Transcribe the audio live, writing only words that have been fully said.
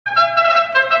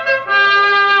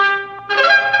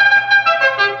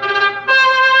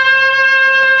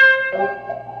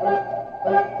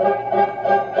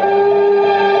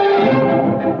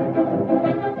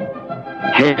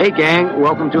Hey, gang.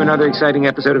 Welcome to another exciting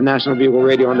episode of National Bugle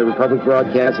Radio on the Republic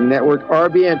Broadcasting Network,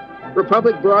 RBN,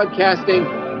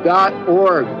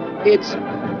 republicbroadcasting.org. It's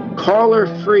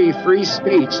caller-free, free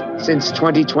speech since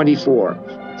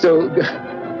 2024. So,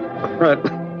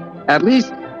 at least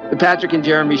the Patrick and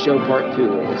Jeremy Show Part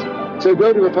 2 is. So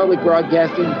go to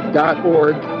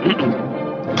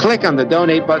republicbroadcasting.org, click on the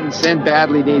donate button, send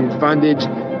badly needed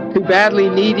fundage to Badly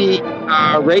Needy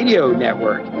Radio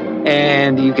Network.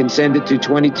 And you can send it to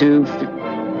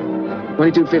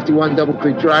 2251 Double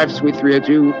Creek Drive, Suite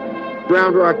 302,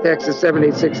 Round Rock, Texas,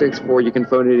 78664. You can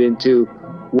phone it into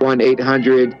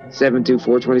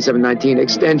 1-800-724-2719,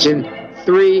 extension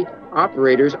 3.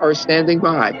 Operators are standing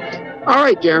by. All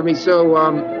right, Jeremy,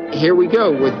 so here we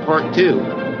go with Part 2.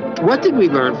 What did we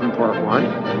learn from Part 1?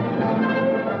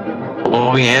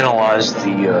 Well, we analyzed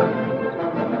the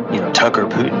Tucker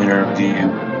Putin interview.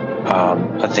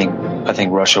 I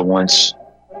think Russia wants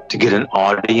to get an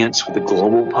audience with the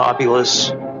global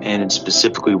populace and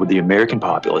specifically with the American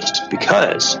populace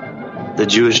because the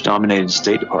Jewish-dominated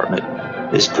State Department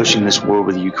is pushing this war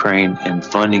with Ukraine and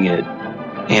funding it.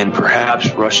 And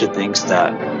perhaps Russia thinks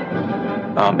that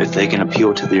if they can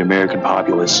appeal to the American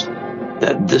populace,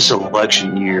 that this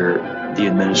election year the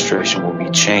administration will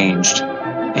be changed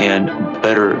and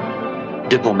better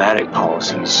diplomatic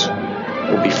policies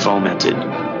will be fomented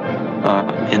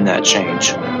in that change.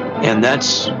 And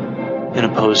that's in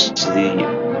opposed to the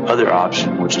other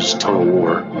option, which is total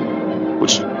war,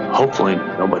 which hopefully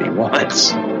nobody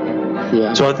wants.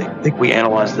 Yeah. So I think we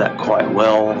analyzed that quite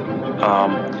well.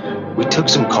 We took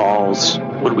some calls.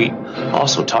 We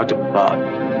also talked about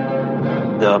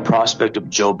the prospect of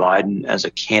Joe Biden as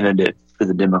a candidate for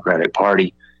the Democratic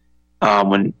Party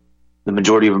when the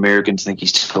majority of Americans think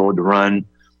he's too old to run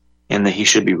and that he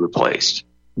should be replaced.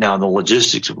 Now, the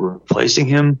logistics of replacing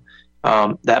him,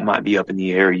 that might be up in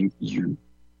the air. You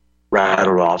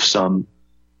rattled off some,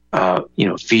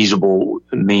 feasible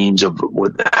means of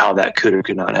how that could or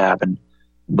could not happen.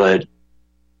 But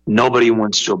nobody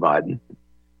wants Joe Biden.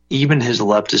 Even his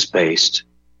leftist base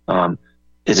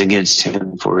is against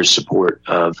him for his support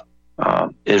of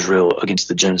Israel against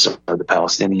the genocide of the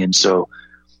Palestinians. So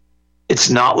it's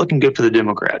not looking good for the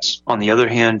Democrats. On the other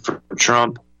hand, for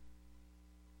Trump,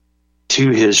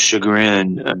 to his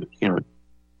chagrin,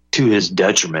 to his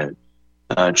detriment,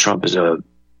 Trump is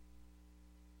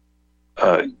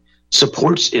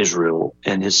supports Israel,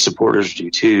 and his supporters do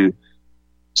too.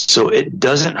 So it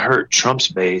doesn't hurt Trump's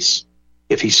base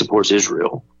if he supports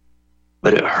Israel,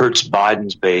 but it hurts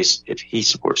Biden's base if he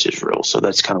supports Israel. So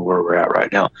that's kind of where we're at right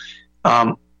now.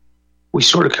 We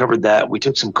sort of covered that. We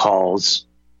took some calls.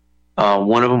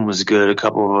 One of them was good. A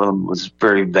couple of them was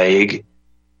very vague.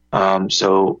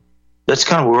 So that's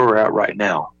kind of where we're at right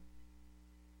now.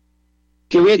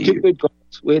 Okay, we had two good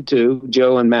calls. We had two,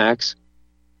 Joe and Max.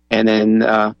 And then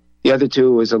the other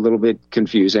two was a little bit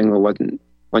confusing or wasn't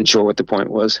sure what the point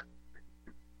was.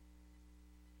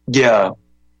 Yeah.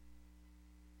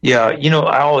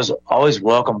 I always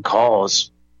welcome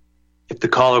calls. If the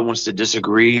caller wants to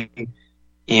disagree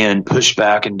and push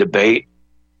back and debate,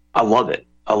 I love it.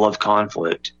 I love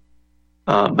conflict.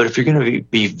 But if you're going to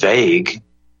be vague,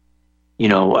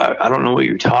 I don't know what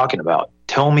you're talking about.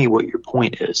 Tell me what your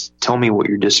point is. Tell me what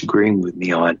you're disagreeing with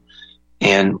me on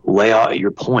and lay out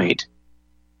your point.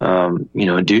 Do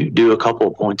a couple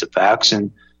of points of facts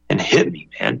and hit me,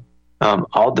 man.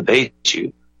 I'll debate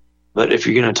you. But if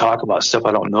you're going to talk about stuff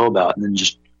I don't know about and then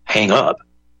just hang up,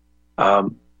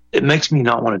 it makes me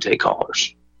not want to take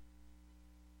callers.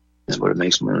 That's what it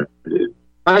makes me want to do.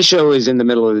 My show is in the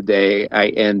middle of the day,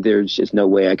 and there's just no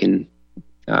way I can.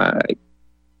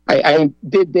 I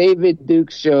did David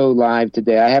Duke's show live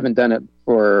today. I haven't done it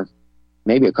for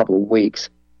maybe a couple of weeks,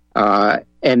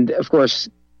 and of course,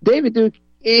 David Duke,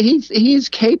 he's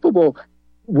capable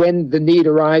when the need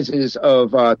arises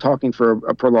of talking for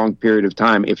a prolonged period of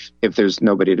time. If there's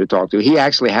nobody to talk to, he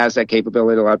actually has that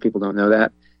capability. A lot of people don't know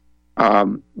that,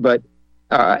 but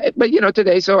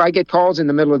today, so I get calls in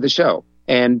the middle of the show,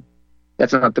 and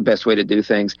that's not the best way to do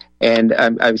things. And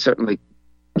I certainly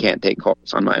can't take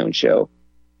calls on my own show.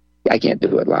 I can't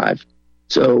do it live.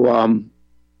 So,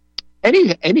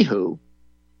 anywho,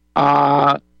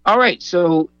 all right.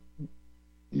 So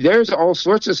there's all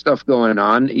sorts of stuff going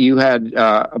on. You had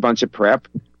a bunch of prep.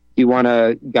 Do you want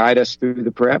to guide us through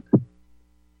the prep?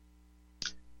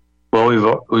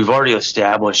 Well, we've already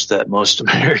established that most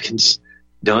Americans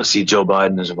don't see Joe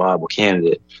Biden as a viable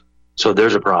candidate. So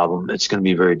there's a problem. It's going to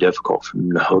be very difficult for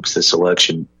them to hoax this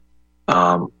election.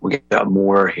 We got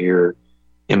more here.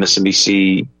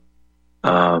 MSNBC.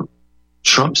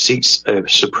 Trump seeks a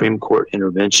Supreme Court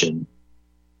intervention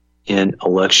in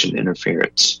election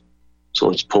interference. So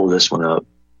let's pull this one up.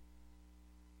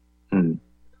 And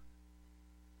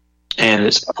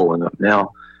it's pulling up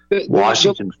now.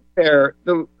 Washington.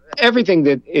 Everything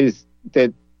that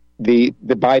the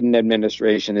Biden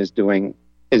administration is doing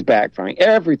is backfiring.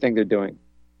 Everything they're doing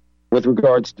with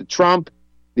regards to Trump,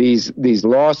 these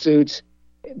lawsuits,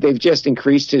 they've just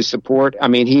increased his support. I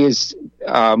mean, he is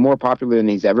more popular than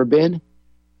he's ever been.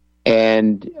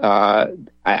 And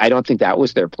I don't think that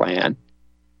was their plan.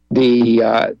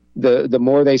 The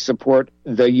more they support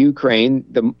the Ukraine,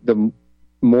 the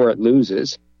more it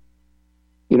loses.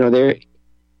 You know,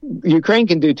 Ukraine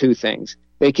can do two things.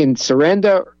 They can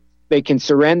surrender,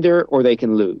 or they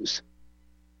can lose.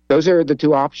 Those are the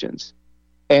two options.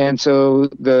 And so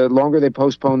the longer they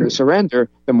postpone the surrender,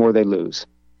 the more they lose.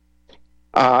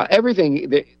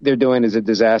 Everything they're doing is a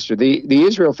disaster. The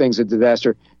Israel thing's a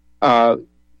disaster.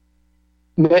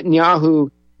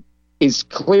 Netanyahu is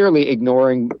clearly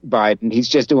ignoring Biden. He's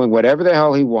just doing whatever the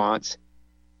hell he wants.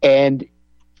 And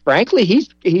frankly,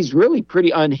 he's really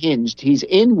pretty unhinged. He's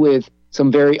in with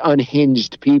some very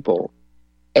unhinged people.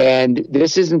 And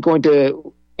this isn't going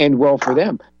to end well for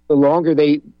them. The longer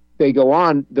they go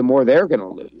on, the more they're going to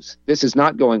lose. This is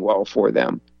not going well for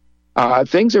them.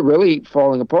 Things are really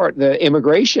falling apart. The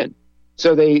immigration.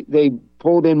 So they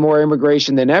pulled in more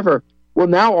immigration than ever. Well,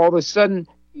 now all of a sudden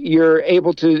you're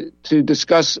able to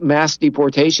discuss mass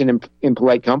deportation in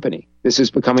polite company. This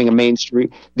is becoming a mainstream.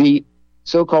 The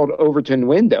so-called Overton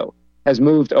window has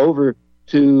moved over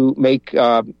to make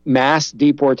mass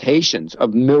deportations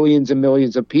of millions and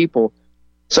millions of people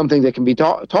something that can be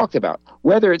talked about.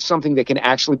 Whether it's something that can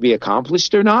actually be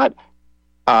accomplished or not,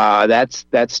 that's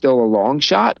still a long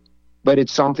shot. But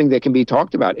it's something that can be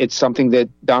talked about. It's something that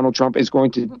Donald Trump is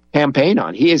going to campaign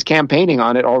on. He is campaigning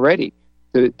on it already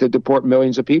to deport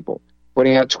millions of people,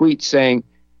 putting out tweets saying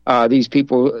these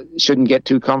people shouldn't get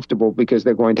too comfortable because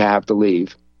they're going to have to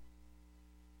leave.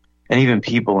 And even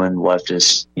people in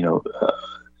leftist,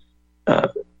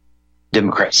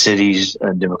 Democrat cities,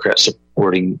 Democrat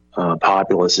supporting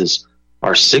populaces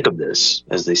are sick of this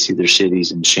as they see their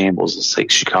cities in shambles. It's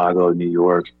like Chicago, New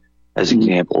York as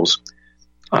examples.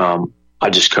 I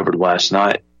just covered last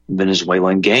night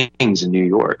Venezuelan gangs in New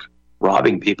York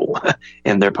robbing people,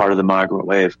 and they're part of the migrant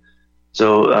wave.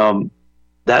 So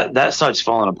that side's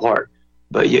falling apart.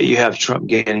 But yet you have Trump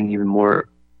gaining even more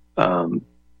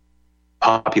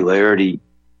popularity,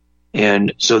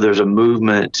 and so there's a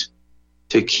movement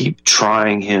to keep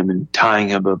trying him and tying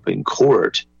him up in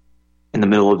court in the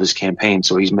middle of his campaign.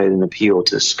 So he's made an appeal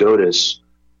to SCOTUS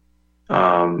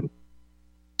to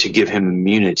give him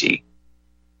immunity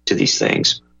to these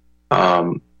things.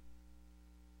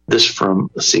 This from,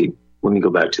 let me go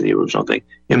back to the original thing.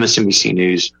 MSNBC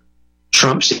News,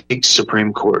 Trump seeks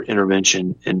Supreme Court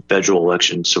intervention in federal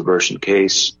election subversion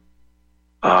case.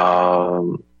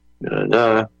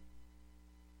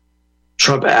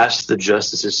 Trump asked the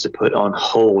justices to put on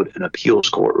hold an appeals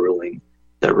court ruling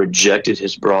that rejected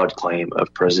his broad claim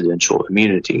of presidential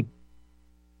immunity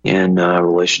in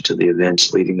relation to the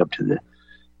events leading up to the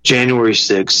January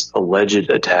 6th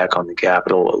alleged attack on the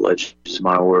Capitol. Alleged is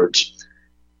my words.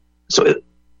 So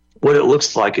what it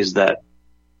looks like is that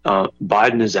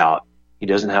Biden is out. He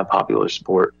doesn't have popular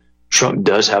support. Trump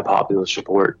does have popular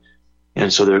support.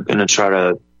 And so they're going to try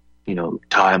to,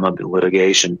 tie him up in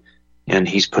litigation. And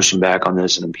he's pushing back on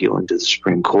this and appealing to the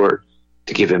Supreme Court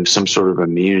to give him some sort of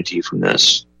immunity from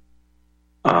this.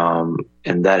 And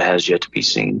that has yet to be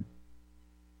seen,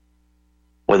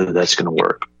 whether that's going to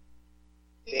work.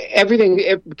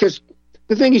 Because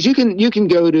the thing is, you can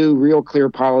go to Real Clear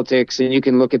Politics and you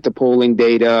can look at the polling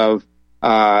data of,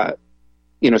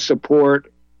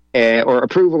 support or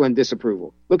approval and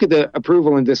disapproval. Look at the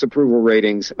approval and disapproval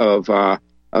ratings of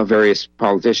various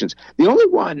politicians. The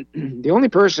only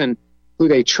person who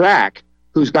they track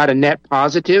who's got a net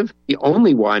positive, the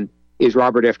only one is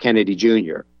Robert F. Kennedy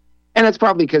Jr. And that's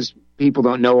probably because people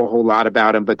don't know a whole lot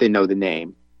about him, but they know the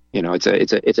name. It's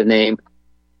a name.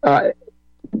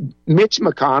 Mitch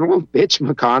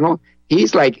McConnell,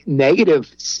 he's like negative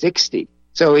 60.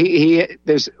 So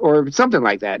there's, or something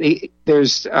like that.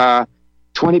 There's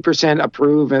 20%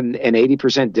 approve and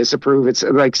 80% disapprove. It's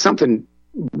like something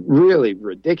really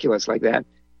ridiculous like that.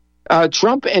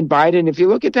 Trump and Biden, if you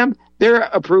look at them, their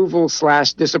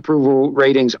approval/disapproval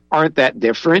ratings aren't that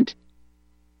different.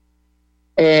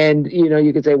 And,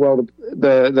 you could say, well,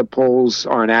 the polls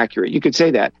aren't accurate. You could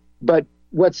say that. But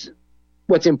what's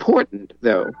important,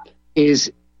 though,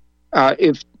 is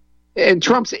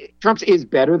Trump's is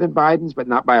better than Biden's, but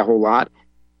not by a whole lot.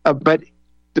 But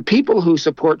the people who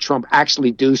support Trump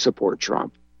actually do support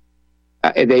Trump.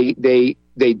 They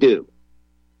do.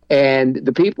 And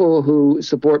the people who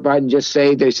support Biden just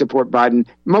say they support Biden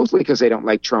mostly because they don't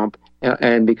like Trump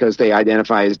and because they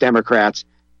identify as Democrats.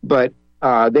 But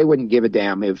they wouldn't give a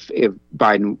damn if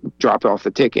Biden dropped off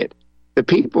the ticket. The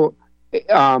people,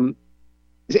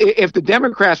 if the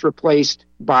Democrats replaced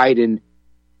Biden,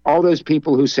 all those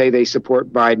people who say they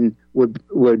support Biden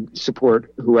would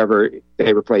support whoever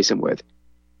they replace him with.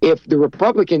 If the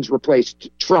Republicans replaced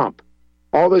Trump,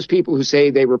 all those people who say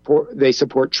they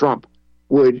support Trump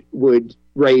would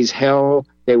raise hell.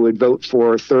 They would vote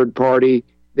for a third party.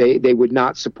 They would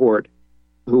not support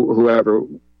whoever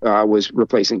was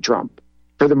replacing Trump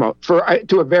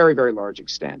to a very, very large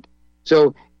extent.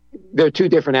 So they're two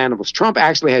different animals. Trump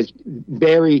actually has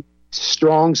very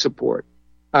strong support.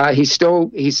 He's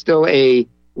still a,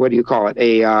 what do you call it?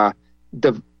 A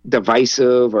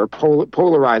divisive or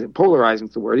polarizing. Polarizing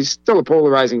is the word. He's still a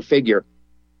polarizing figure.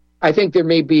 I think there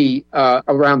may be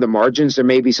around the margins, there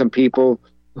may be some people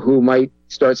who might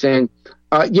start saying,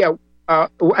 and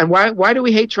why do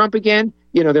we hate Trump again?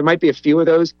 There might be a few of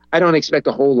those. I don't expect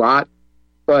a whole lot,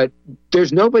 but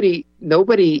there's nobody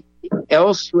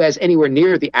else who has anywhere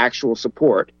near the actual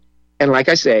support. And like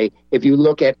I say, if you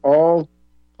look at all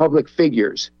public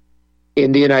figures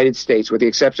in the United States, with the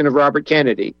exception of Robert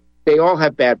Kennedy, they all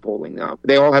have bad polling now.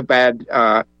 They all have bad,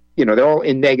 they're all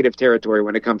in negative territory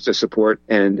when it comes to support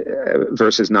and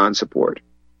versus non-support.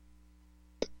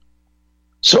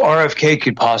 So RFK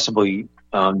could possibly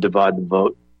divide the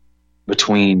vote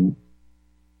between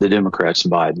the Democrats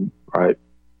and Biden, right?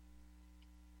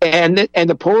 And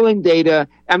the polling data,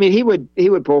 I mean, he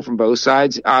would poll from both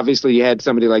sides. Obviously, you had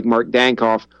somebody like Mark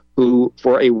Dankoff, who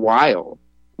for a while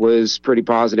was pretty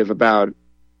positive about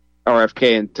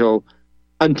RFK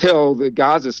until the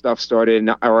Gaza stuff started and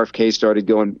RFK started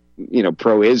going,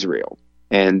 pro-Israel,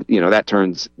 and that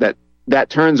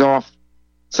turns off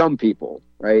some people,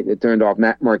 right? It turned off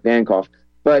Mark Dankoff,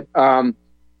 but I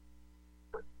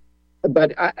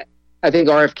think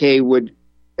RFK would.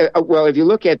 Well, if you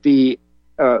look at the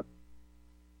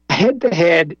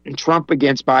head-to-head Trump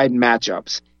against Biden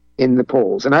matchups in the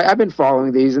polls, and I've been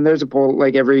following these, and there's a poll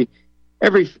like every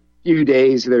few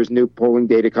days. There's new polling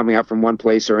data coming out from one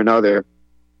place or another,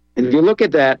 and if you look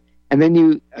at that, and then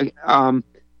you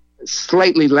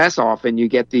slightly less often you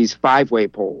get these five-way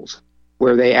polls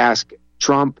where they ask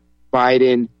Trump,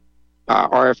 Biden,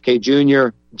 RFK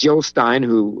Jr., Jill Stein,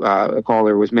 who a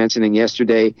caller was mentioning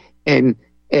yesterday, and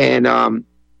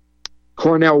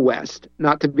Cornel West,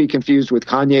 not to be confused with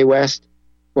Kanye West,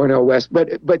 Cornel West,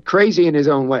 but crazy in his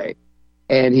own way,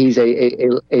 and he's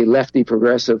a lefty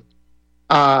progressive,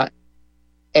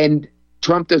 and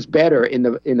Trump does better in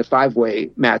the five-way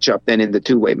matchup than in the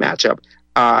two-way matchup,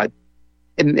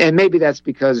 and maybe that's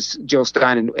because Jill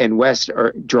Stein and West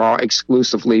draw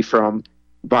exclusively from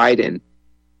Biden.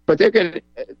 But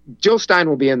Jill Stein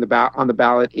will be on the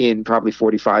ballot in probably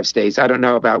 45 states. I don't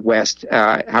know about West,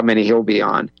 how many he'll be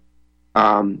on.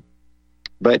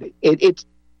 But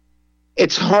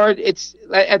it's hard. It's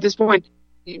at this point,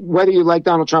 whether you like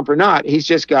Donald Trump or not, he's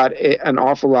just got an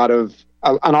awful lot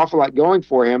going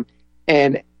for him,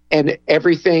 and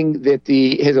everything that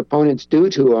his opponents do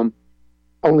to him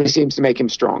only seems to make him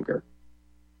stronger.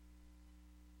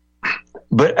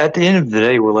 But at the end of the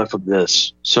day, we're left with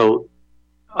this. So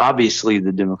obviously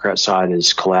the Democrat side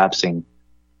is collapsing.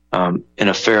 In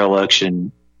a fair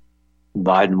election,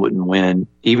 Biden wouldn't win,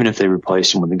 even if they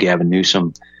replaced him with Gavin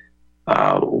Newsom,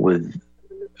 with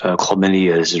Clemente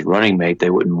as his running mate,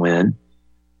 they wouldn't win.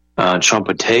 Trump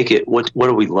would take it. What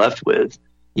are we left with?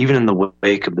 Even in the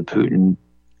wake of the Putin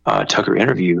Tucker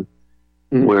interview,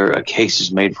 where a case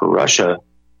is made for Russia,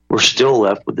 we're still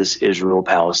left with this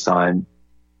Israel-Palestine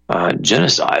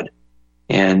genocide.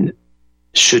 And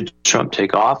should Trump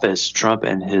take office, Trump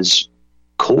and his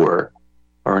core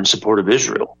are in support of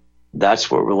Israel.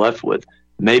 That's what we're left with.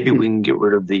 Maybe we can get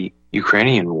rid of the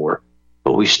Ukrainian war,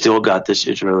 but we still got this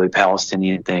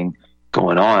Israeli-Palestinian thing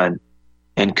going on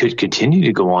and could continue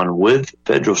to go on with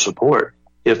federal support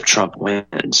if Trump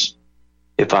wins,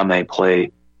 if I may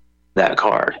play that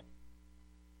card.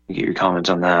 Get your comments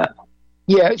on that.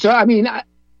 Yeah, so I mean,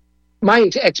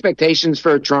 my expectations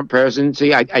for a Trump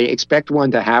presidency, I expect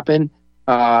one to happen.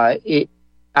 I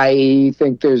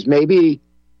think there's maybe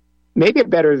a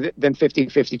better than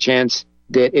 50-50 chance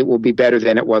that it will be better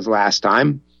than it was last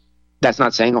time. That's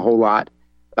not saying a whole lot.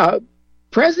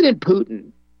 President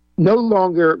Putin no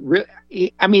longer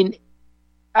I mean,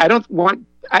 I don't want,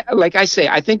 like I say,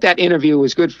 I think that interview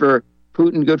was good for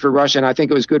Putin, good for Russia, and I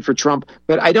think it was good for Trump.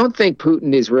 But I don't think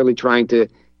Putin is really trying to,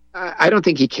 I don't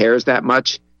think he cares that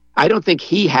much. I don't think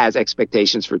he has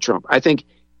expectations for Trump. I think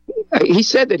he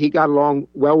said that he got along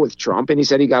well with Trump, and he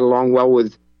said he got along well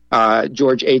with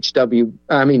George W.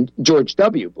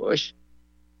 Bush.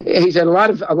 He said a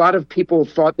lot of people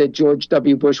thought that George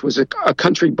W. Bush was a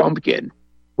country bumpkin,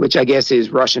 which I guess is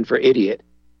Russian for idiot.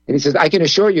 And he says, I can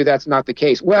assure you that's not the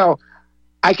case. Well,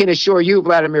 I can assure you,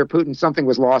 Vladimir Putin, something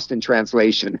was lost in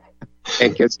translation,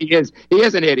 because he is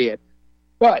an idiot.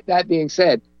 But that being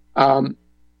said, but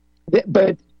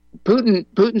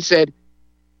Putin said,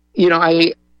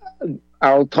 I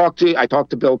talked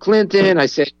to Bill Clinton. I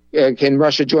said, can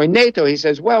Russia join NATO? He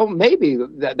says, well, maybe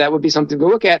that would be something to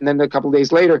look at. And then a couple of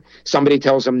days later, somebody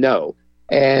tells him no.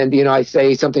 And, I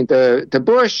say something to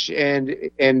Bush,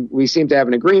 and we seem to have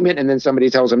an agreement. And then somebody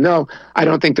tells him no. I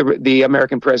don't think the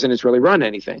American president's really run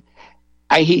anything.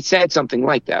 He said something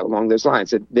like that along those lines,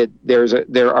 that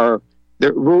there are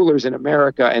rulers in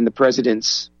America, and the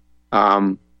presidents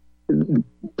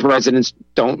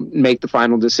don't make the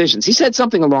final decisions. He said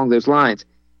something along those lines.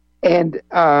 And,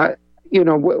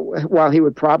 while he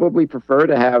would probably prefer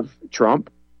to have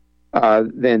Trump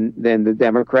than the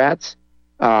Democrats,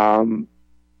 I'm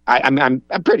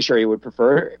pretty sure he would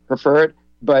prefer it,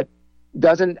 but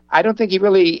I don't think he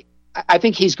really. I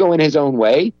think he's going his own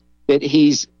way. That he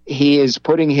is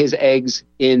putting his eggs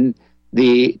in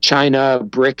the China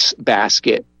BRICS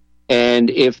basket, and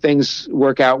if things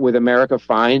work out with America,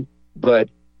 fine. But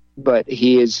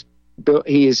he is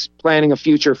planning a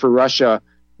future for Russia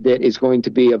that is going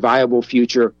to be a viable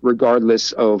future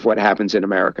regardless of what happens in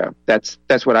America. That's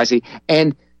what I see.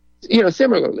 And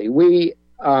similarly,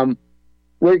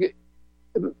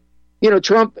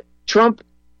 Trump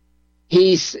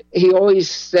he always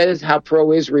says how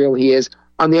pro-Israel he is.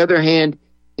 On the other hand,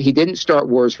 he didn't start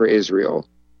wars for Israel,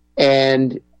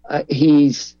 and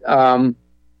he I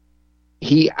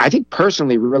think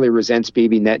personally really resents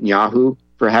Bibi Netanyahu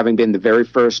for having been the very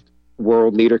first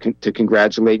world leader to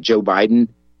congratulate Joe Biden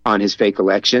on his fake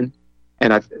election.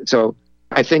 And so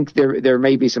I think there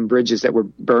may be some bridges that were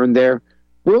burned there.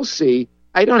 We'll see.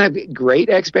 I don't have great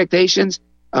expectations.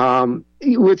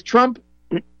 With Trump,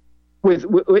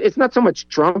 it's not so much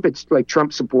Trump, it's like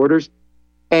Trump supporters.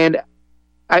 And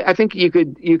I think you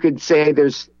could say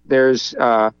there's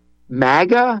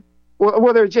MAGA.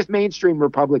 Well, they're just mainstream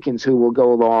Republicans who will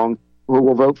go along, who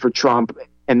will vote for Trump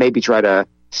and maybe try to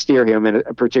steer him in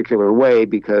a particular way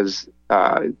because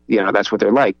that's what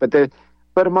they're like. But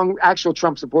among actual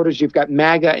Trump supporters, you've got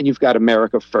MAGA and you've got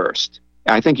America First.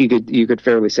 I think you could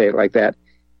fairly say it like that.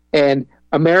 And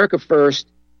America First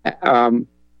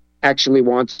actually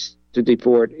wants to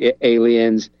deport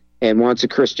aliens and wants a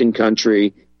Christian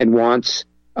country and wants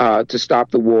to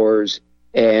stop the wars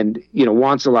and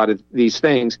wants a lot of these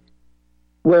things.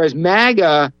 Whereas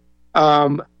MAGA,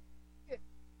 the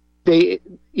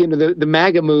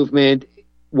MAGA movement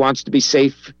wants to be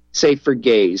safe for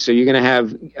gays. So you're going to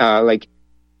have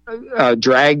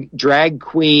drag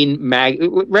queen MAGA,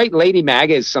 right? Lady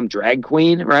MAGA is some drag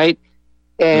queen, right?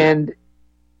 And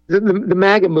the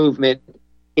MAGA movement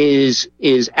is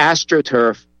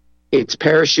astroturf. It's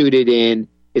parachuted in.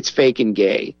 It's fake and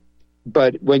gay.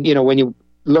 But when you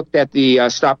looked at the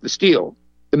Stop the Steal,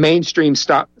 the mainstream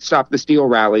Stop the Steal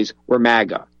rallies were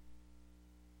MAGA.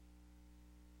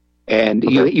 And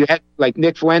you had like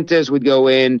Nick Fuentes would go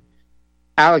in,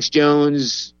 Alex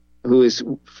Jones, who is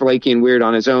flaky and weird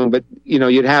on his own, but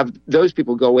you'd have those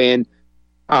people go in.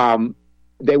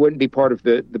 They wouldn't be part of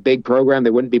the big program. They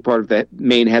wouldn't be part of the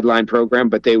main headline program,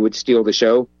 but they would steal the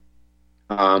show.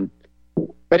 But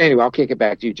anyway, I'll kick it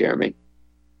back to you, Jeremy.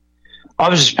 I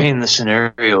was just painting the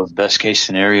scenario of best case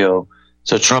scenario.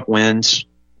 So Trump wins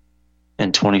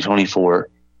in 2024.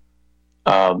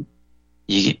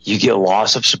 You get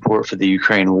loss of support for the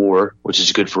Ukraine war, which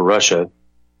is good for Russia,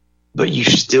 but you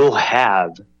still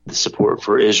have the support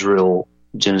for Israel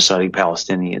genociding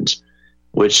Palestinians,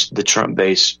 which the Trump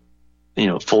base,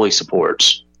 fully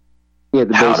supports. Yeah,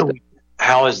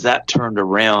 how is that turned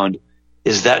around?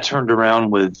 Is that turned around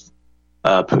with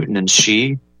Putin and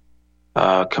Xi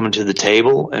coming to the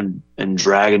table and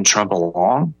dragging Trump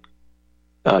along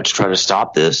to try to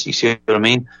stop this? You see what I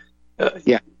mean?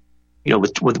 Yeah.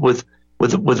 With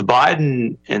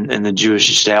Biden and the Jewish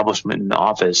establishment in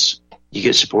office, you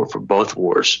get support for both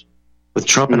wars. With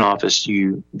Trump in office,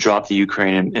 you drop the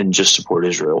Ukraine and just support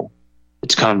Israel.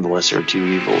 It's kind of the lesser of two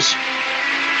evils.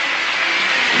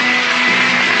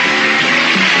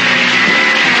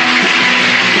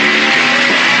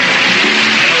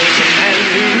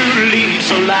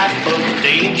 A life of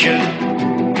danger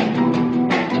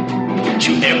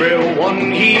to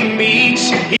everyone he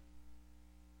meets.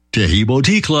 Tehibo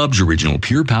Tea Club's original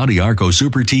Pure Pouty Arco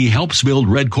Super Tea helps build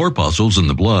red corpuscles in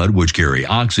the blood, which carry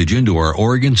oxygen to our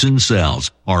organs and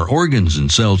cells. Our organs and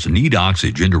cells need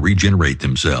oxygen to regenerate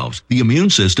themselves. The immune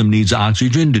system needs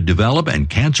oxygen to develop, and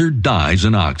cancer dies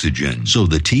in oxygen. So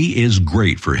the tea is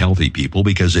great for healthy people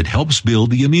because it helps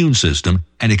build the immune system,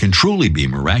 and it can truly be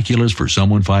miraculous for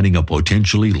someone fighting a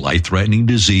potentially life-threatening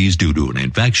disease due to an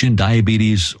infection,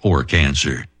 diabetes, or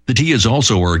cancer. The tea is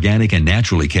also organic and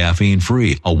naturally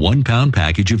caffeine-free. A 1-pound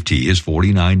package of tea is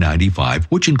 $49.95,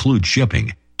 which includes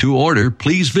shipping. To order,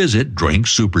 please visit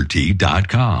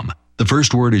drinksupertea.com. The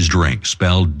first word is drink,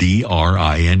 spelled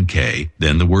D-R-I-N-K,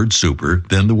 then the word super,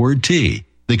 then the word tea.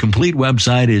 The complete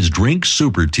website is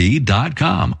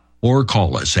drinksupertea.com. Or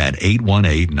call us at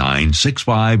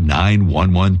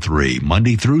 818-965-9113,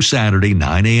 Monday through Saturday,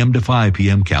 9 a.m. to 5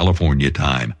 p.m. California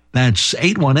time. That's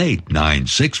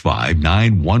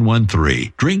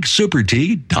 818-965-9113,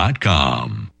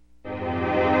 drinksupertea.com.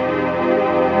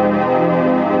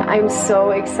 I'm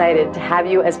so excited to have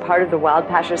you as part of the Wild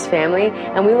Pastures family,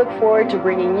 and we look forward to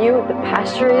bringing you the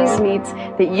pasture-raised meats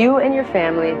that you and your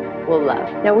family will love.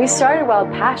 Now, we started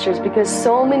Wild Pastures because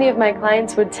so many of my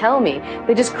clients would tell me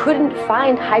they just couldn't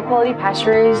find high-quality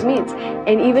pasture-raised meats,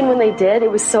 and even when they did, it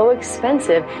was so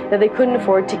expensive that they couldn't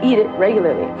afford to eat it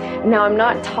regularly. Now, I'm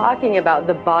not talking about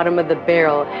the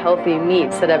bottom-of-the-barrel healthy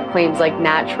meats that have claims like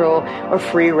natural or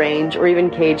free-range or even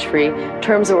cage-free,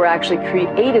 terms that were actually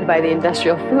created by the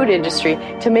industrial food industry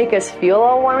to make us feel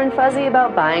all warm and fuzzy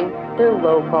about buying their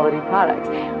low-quality products.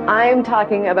 I'm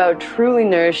talking about truly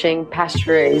nourishing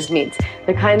pasture-raised meats,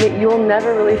 the kind that you'll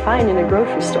never really find in a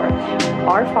grocery store.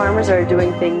 Our farmers are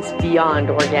doing things beyond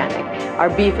organic. Our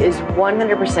beef is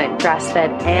 100%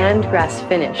 grass-fed and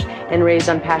grass-finished and raised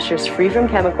on pastures free from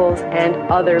chemicals and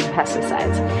other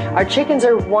pesticides. Our chickens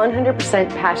are 100%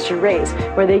 pasture-raised,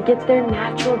 where they get their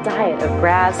natural diet of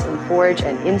grass and forage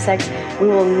and insects. We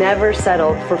will never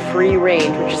settle for free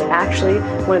range, which is actually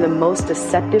one of the most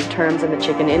deceptive terms in the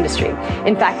chicken industry.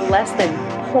 In fact, less than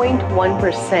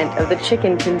 0.1% of the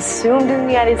chicken consumed in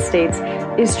the United States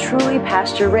is truly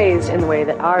pasture-raised in the way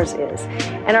that ours is.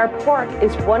 And our pork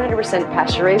is 100%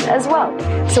 pasture-raised as well.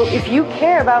 So if you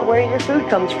care about where your food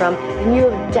comes from, then you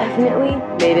have definitely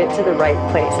made it to the right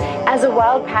place. As a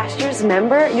Wild Pastures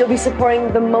member, you'll be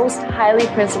supporting the most highly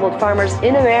principled farmers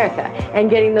in America and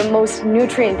getting the most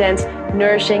nutrient-dense,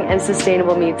 nourishing, and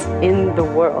sustainable meats in the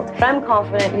world. I'm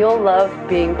confident you'll love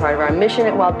being part of our mission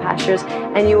at Wild Pastures,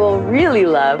 and you will really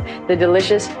love the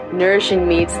delicious, nourishing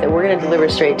meats that we're going to deliver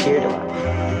straight to your door.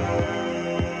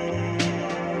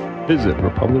 Visit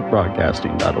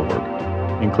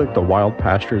republicbroadcasting.org and click the Wild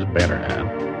Pastures banner ad.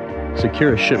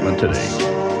 Secure a shipment today.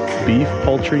 Beef,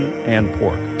 poultry, and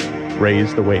pork,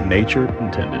 raised the way nature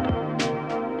intended.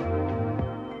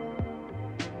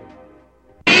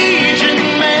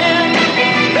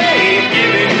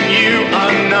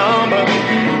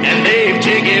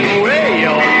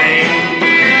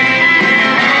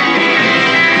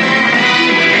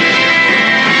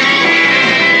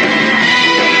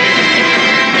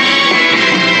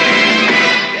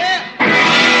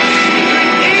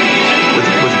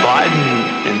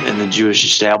 Jewish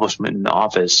establishment in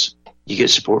office, you get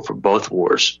support for both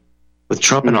wars. With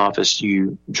Trump in office,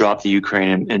 you drop the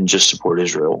Ukraine and just support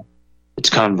Israel. It's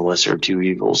kind of the lesser of two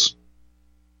evils.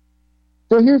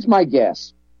 So here's my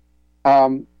guess.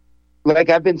 Like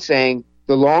I've been saying,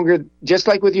 the longer, just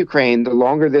like with Ukraine, the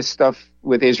longer this stuff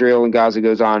with Israel and Gaza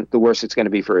goes on, the worse it's going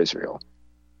to be for Israel.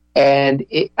 And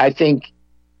I think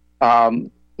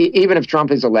even if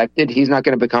Trump is elected, he's not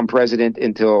going to become president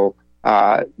until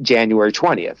January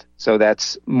 20th. So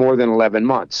that's more than 11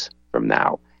 months from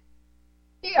now.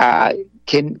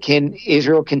 Can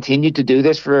Israel continue to do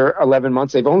this for 11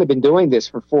 months? They've only been doing this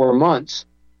for 4 months,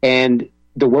 and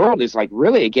the world is like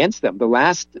really against them. The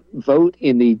last vote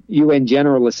in the UN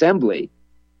General Assembly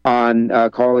on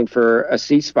calling for a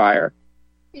ceasefire,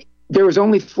 there was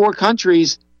only 4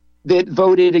 countries that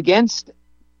voted against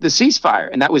the ceasefire,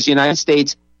 and that was the United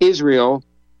States, Israel,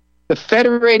 the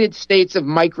Federated States of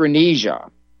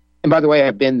Micronesia. And by the way,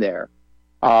 I've been there.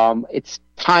 It's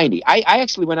tiny. I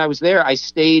actually, when I was there, I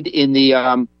stayed in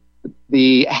the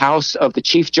house of the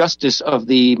Chief Justice of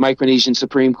the Micronesian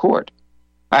Supreme Court.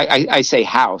 I say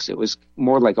house. It was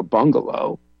more like a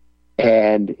bungalow.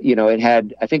 And, you know, I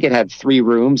think it had 3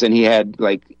 rooms, and he had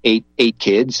like eight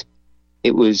kids.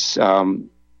 It was, a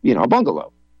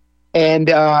bungalow. And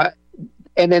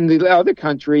then the other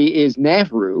country is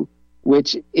Nauru,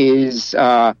 which is,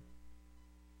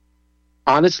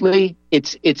 honestly,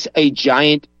 it's a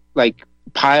giant like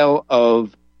pile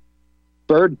of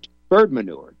bird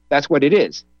manure. That's what it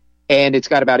is. And it's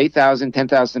got about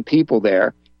 10,000 people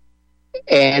there.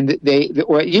 And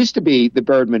it used to be the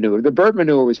bird manure. The bird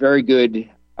manure was very good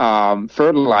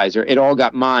fertilizer. It all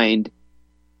got mined,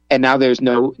 and now there's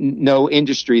no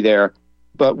industry there.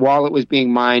 But while it was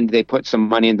being mined, they put some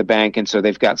money in the bank, and so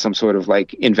they've got some sort of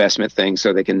like investment thing,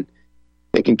 so they can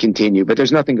continue. But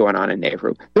there's nothing going on in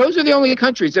Nehru. Those are the only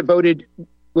countries that voted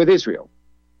with Israel.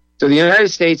 So the United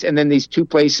States, and then these two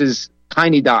places,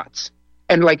 tiny dots.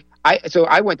 And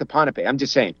I went to Pohnpei. I'm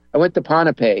just saying, I went to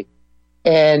Pohnpei,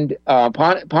 and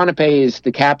Pohnpei is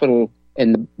the capital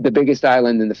and the biggest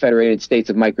island in the Federated States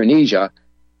of Micronesia.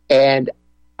 And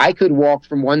I could walk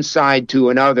from one side to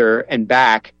another and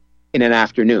back in an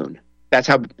afternoon. That's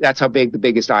how big the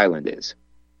biggest island is.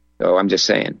 So I'm just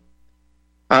saying,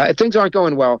 things aren't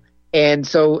going well, and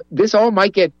so this all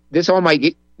might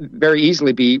very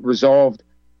easily be resolved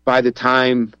by the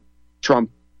time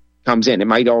Trump comes in. It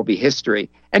might all be history,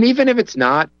 and even if it's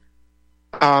not,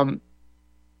 by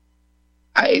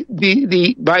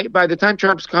the time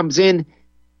Trump comes in,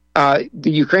 the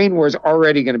Ukraine war is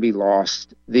already going to be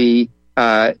lost. The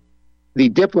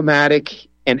diplomatic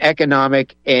and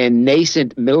economic and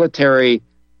nascent military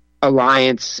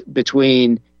alliance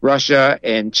between Russia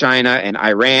and China and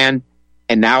Iran,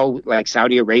 and now like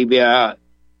Saudi Arabia,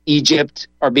 Egypt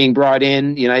are being brought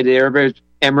in. The United Arab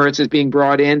Emirates is being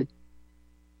brought in.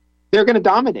 They're going to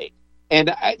dominate.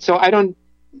 And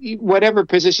whatever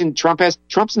position Trump has,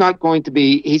 he's not going to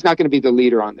be the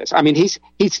leader on this. I mean,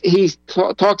 he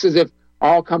talks as if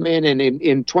I'll come in and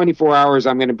in 24 hours,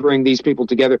 I'm going to bring these people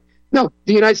together. No,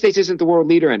 the United States isn't the world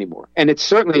leader anymore. And it's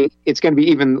going to be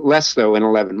even less so in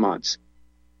 11 months.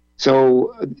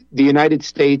 So the United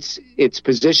States, its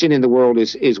position in the world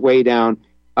is way down.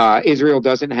 Israel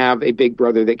doesn't have a big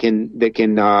brother that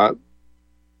can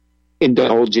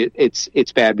indulge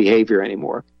its bad behavior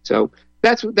anymore. So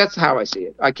that's how I see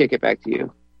it. I kick it back to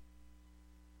you.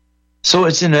 So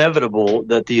it's inevitable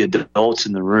that the adults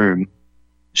in the room,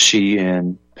 Xi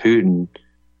and Putin,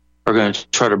 are going to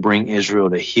try to bring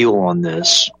Israel to heel on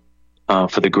this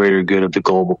for the greater good of the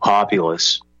global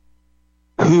populace.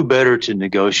 Who better to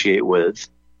negotiate with?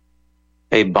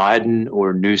 A Biden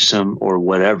or Newsom or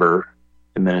whatever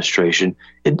administration?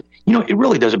 It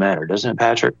really doesn't matter, doesn't it,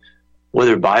 Patrick?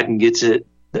 Whether Biden gets it,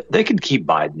 they can keep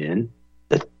Biden in.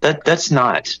 That's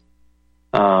not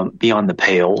beyond the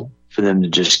pale for them to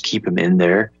just keep him in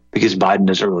there, because Biden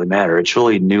doesn't really matter. It's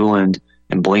really Newland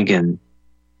and Blinken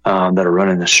that are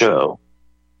running the show.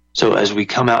 So as we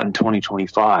come out in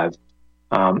 2025,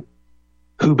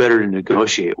 who better to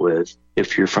negotiate with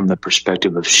if you're from the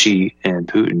perspective of Xi and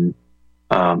Putin?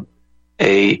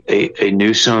 A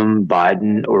Newsom,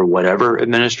 Biden, or whatever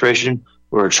administration,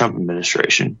 or a Trump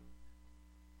administration?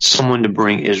 Someone to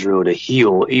bring Israel to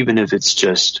heel, even if it's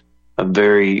just a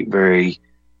very, very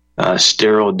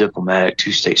sterile diplomatic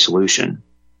two-state solution.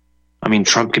 I mean,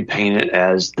 Trump could paint it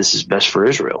as this is best for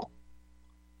Israel,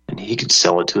 and he could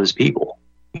sell it to his people,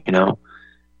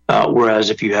 whereas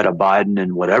if you had a Biden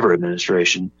and whatever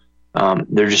administration,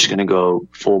 they're just going to go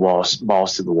full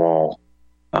balls to the wall.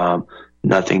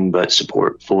 Nothing but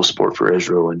full support for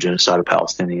Israel and genocide of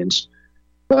Palestinians.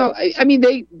 Well, I mean,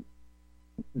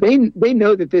 they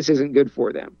know that this isn't good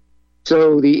for them.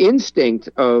 So the instinct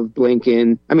of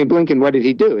Blinken, what did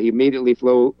he do? He immediately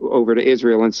flew over to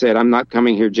Israel and said, I'm not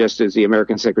coming here just as the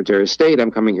American Secretary of State.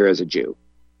 I'm coming here as a Jew.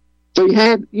 So you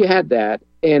had that.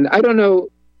 And I don't know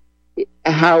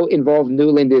how involved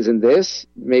Newland is in this.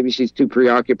 Maybe she's too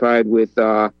preoccupied with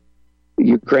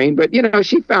Ukraine. But,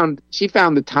 she found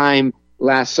the time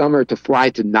last summer to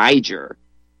fly to Niger.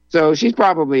 So she's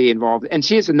probably involved. And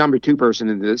she is the number 2 person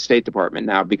in the State Department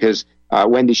now, because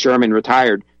Wendy Sherman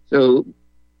retired. So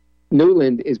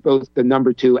Newland is both the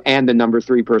number 2 and the number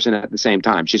 3 person at the same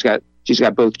time. She's got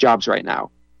both jobs right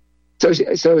now.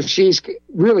 So she's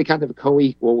really kind of a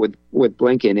co-equal with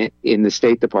Blinken in the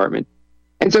State Department.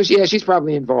 And so she's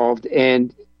probably involved,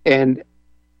 and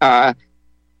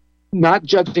not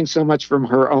judging so much from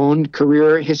her own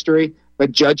career history,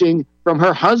 but judging from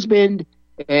her husband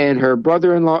and her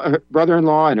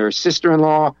brother-in-law and her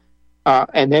sister-in-law,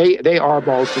 and they are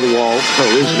balls to the wall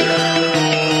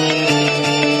pro-Israel.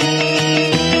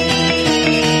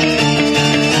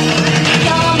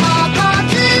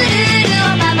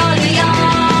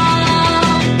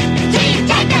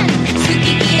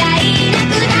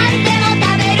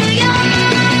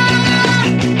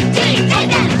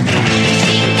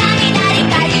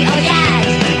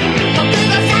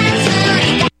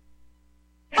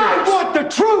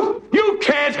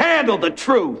 The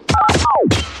truth.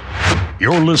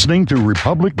 You're listening to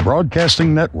Republic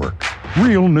Broadcasting Network.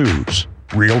 Real news,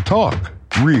 real talk,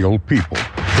 real people.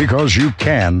 Because you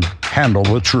can handle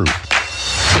the truth.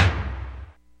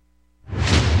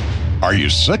 Are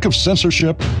you sick of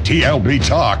censorship? TLB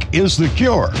Talk is the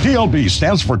cure. TLB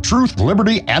stands for Truth,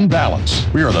 Liberty, and Balance.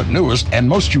 We are the newest and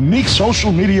most unique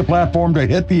social media platform to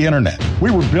hit the internet.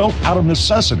 We were built out of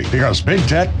necessity because big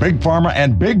tech, big pharma,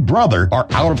 and big brother are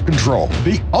out of control.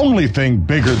 The only thing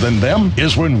bigger than them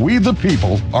is when we the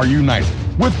people are united.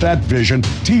 With that vision,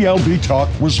 TLB Talk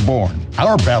was born.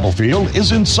 Our battlefield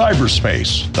is in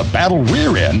cyberspace. The battle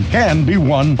we're in can be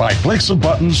won by clicks of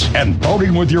buttons and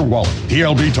voting with your wallet.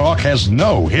 TLB Talk has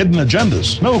no hidden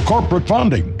agendas, no corporate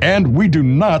funding, and we do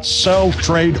not sell,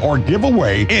 trade, or give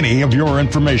away any of your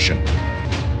information.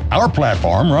 Our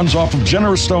platform runs off of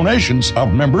generous donations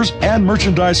of members and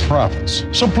merchandise profits.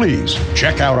 So please,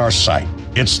 check out our site.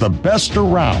 It's the best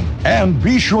around. And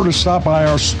be sure to stop by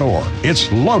our store.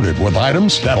 It's loaded with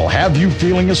items that'll have you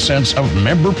feeling a sense of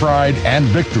member pride and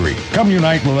victory. Come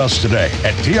unite with us today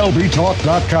at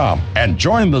tlbtalk.com and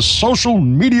join the social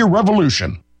media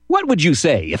revolution. What would you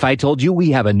say if I told you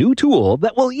we have a new tool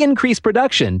that will increase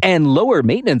production and lower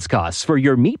maintenance costs for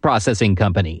your meat processing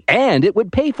company? And it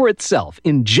would pay for itself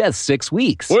in just 6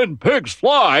 weeks. When pigs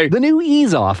fly! The new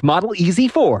Ease Off Model Easy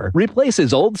 4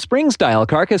 replaces old spring-style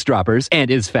carcass droppers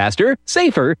and is faster,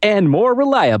 safer, and more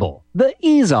reliable. The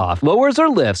Ease Off lowers or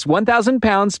lifts 1,000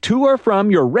 pounds to or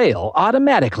from your rail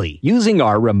automatically using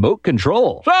our remote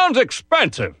control. Sounds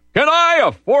expensive. Can I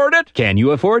afford it? Can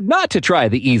you afford not to try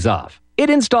the Ease Off? It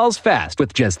installs fast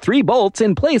with just 3 bolts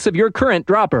in place of your current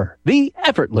dropper. The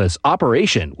effortless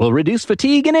operation will reduce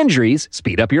fatigue and injuries,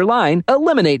 speed up your line,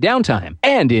 eliminate downtime,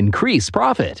 and increase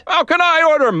profit. How can I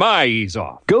order my Ease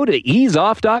Off? Go to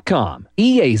easeoff.com,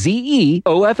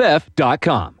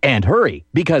 EAZEOFF.com, and hurry,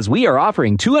 because we are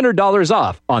offering $200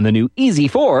 off on the new Easy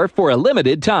 4 for a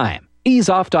limited time.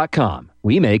 Easeoff.com.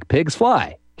 We make pigs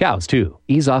fly. Cows, too.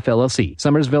 Ease Off LLC,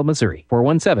 Summersville, Missouri,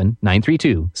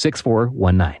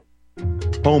 417-932-6419.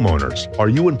 Homeowners, are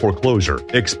you in foreclosure,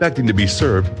 expecting to be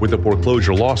served with a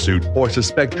foreclosure lawsuit, or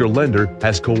suspect your lender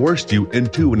has coerced you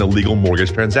into an illegal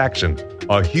mortgage transaction?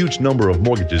 A huge number of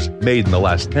mortgages made in the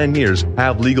last 10 years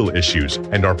have legal issues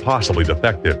and are possibly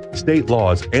defective. State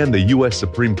laws and the U.S.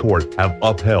 Supreme Court have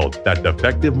upheld that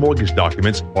defective mortgage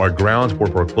documents are grounds for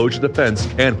foreclosure defense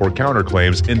and for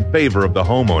counterclaims in favor of the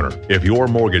homeowner. If your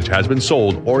mortgage has been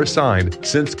sold or assigned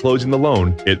since closing the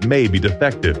loan, it may be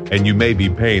defective and you may be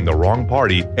paying the wrong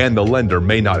party, and the lender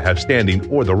may not have standing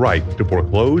or the right to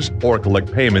foreclose or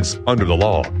collect payments under the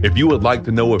law. If you would like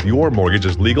to know if your mortgage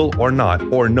is legal or not,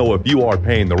 or know if you are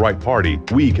paying the right party,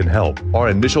 we can help. Our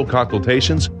initial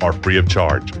consultations are free of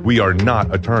charge. We are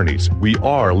not attorneys. We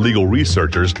are legal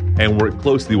researchers and work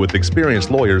closely with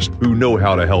experienced lawyers who know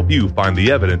how to help you find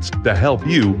the evidence to help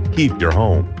you keep your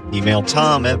home. Email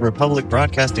Tom at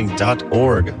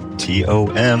republicbroadcasting.org.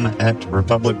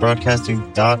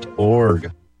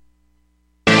 TOM@republicbroadcasting.org.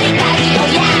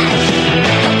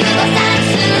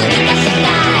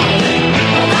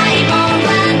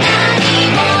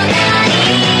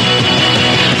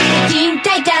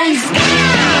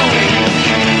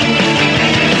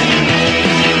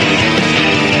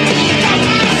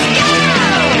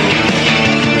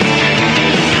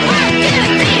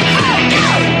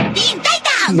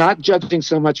 Not judging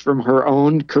so much from her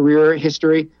own career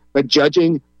history, but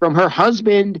judging from her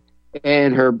husband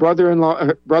and her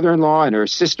brother-in-law and her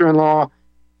sister-in-law,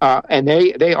 and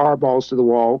they are balls to the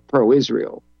wall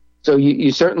pro-Israel. So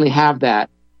you certainly have that,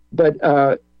 but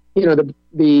the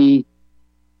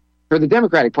for the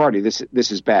Democratic Party,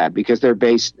 this is bad because their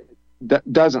base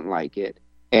doesn't like it,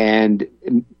 and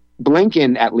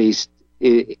Blinken at least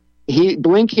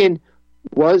Blinken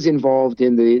was involved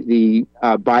in the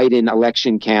Biden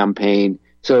election campaign.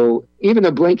 So even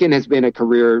though Blinken has been a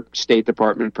career State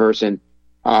Department person,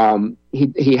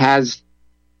 he has,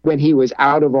 when he was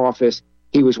out of office,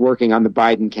 he was working on the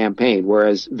Biden campaign,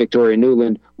 whereas Victoria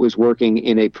Nuland was working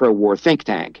in a pro-war think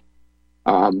tank.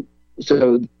 So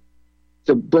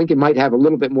Blinken might have a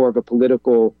little bit more of a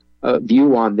political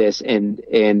view on this,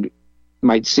 and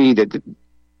might see that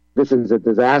this is a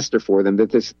disaster for them. That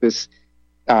this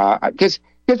because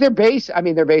their base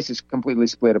is completely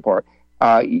split apart.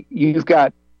 You've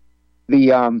got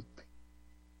the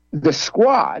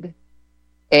squad,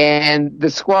 and the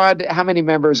squad. How many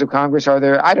members of Congress are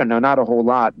there? I don't know, not a whole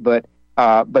lot, but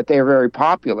they are very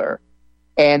popular,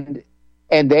 and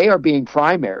they are being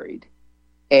primaried.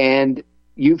 And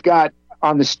you've got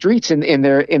on the streets in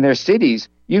their cities,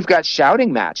 you've got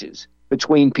shouting matches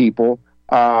between people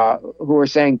who are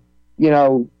saying,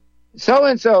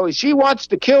 so-and-so, she wants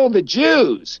to kill the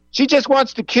Jews. She just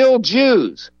wants to kill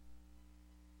Jews,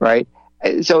 right?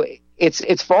 So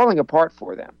it's falling apart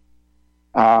for them.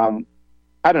 I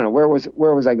don't know, where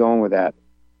was I going with that?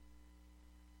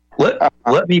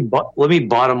 Let me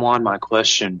bottom line my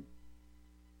question.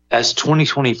 As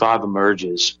 2025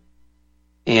 emerges,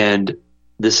 and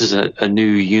this is a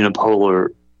new unipolar,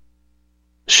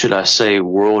 should I say,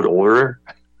 world order?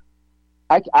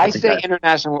 I say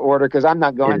international order because I'm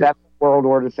not going. That world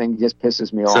order thing just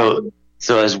pisses me off.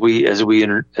 So as we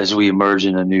emerge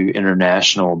in a new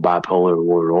international bipolar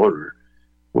world order,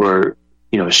 where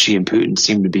Xi and Putin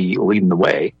seem to be leading the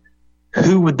way,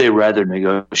 who would they rather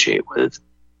negotiate with?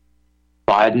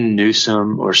 Biden,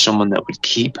 Newsom, or someone that would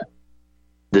keep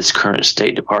this current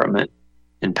State Department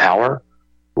in power?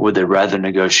 Or would they rather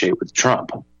negotiate with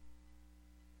Trump?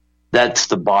 That's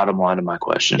the bottom line of my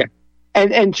question. Yeah.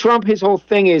 And Trump, his whole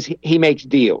thing is he makes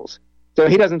deals. So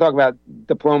he doesn't talk about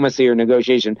diplomacy or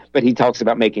negotiation, but he talks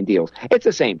about making deals. It's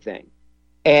the same thing.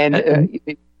 And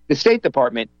the State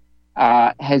Department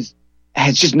has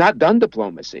just not done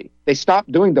diplomacy. They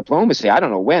stopped doing diplomacy. I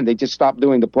don't know when. They just stopped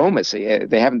doing diplomacy.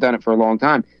 They haven't done it for a long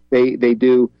time. They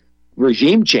do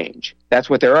regime change. That's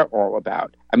what they're all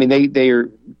about. I mean, they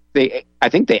I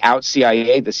think they out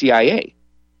CIA the CIA.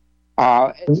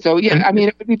 So yeah, I mean,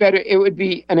 it would be better. It would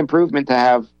be an improvement to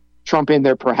have Trump in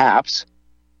there, perhaps.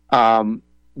 But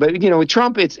with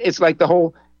Trump, it's like the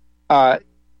whole. Do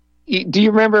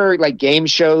you remember like game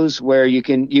shows where you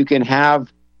can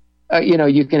have,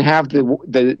 you can have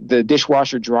the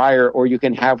dishwasher dryer, or you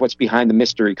can have what's behind the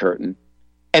mystery curtain,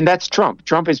 and that's Trump.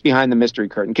 Trump is behind the mystery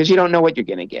curtain because you don't know what you're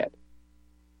going to get.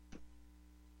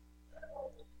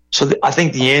 So I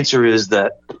think the answer is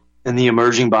that in the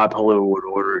emerging bipolar world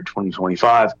order in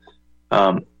 2025,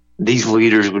 these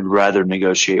leaders would rather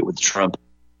negotiate with Trump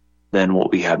than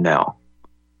what we have now,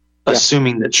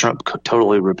 assuming that Trump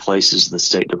totally replaces the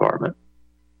State Department.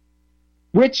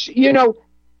 Which, in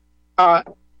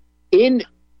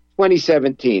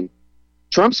 2017,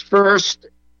 Trump's first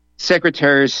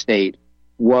Secretary of State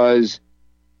was,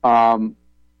 who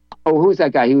was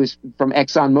that guy? He was from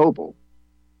ExxonMobil.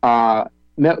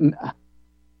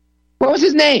 What was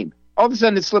his name? All of a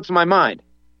sudden, it slips my mind.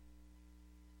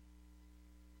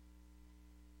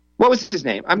 What was his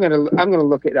name? I'm gonna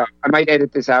look it up. I might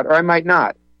edit this out, or I might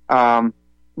not.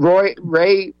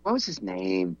 Ray. What was his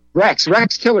name? Rex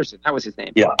Tillerson. That was his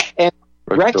name. Yeah. And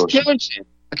Rex Tillerson,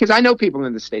 because I know people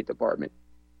in the State Department,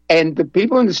 and the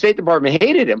people in the State Department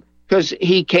hated him because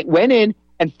he went in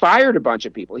and fired a bunch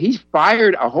of people. He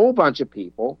fired a whole bunch of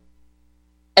people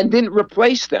and didn't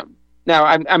replace them. Now,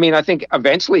 I mean, I think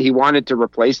eventually he wanted to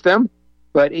replace them,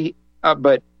 but it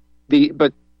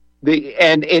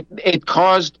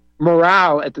caused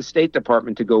morale at the State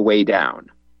Department to go way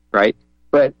down, right?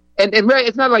 But and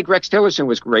it's not like Rex Tillerson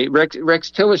was great. Rex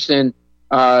Tillerson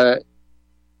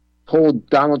told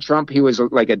Donald Trump he was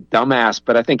like a dumbass,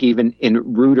 but I think even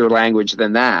in ruder language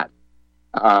than that.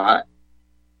 And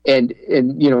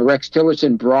Rex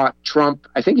Tillerson brought Trump.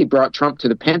 I think he brought Trump to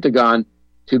the Pentagon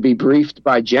to be briefed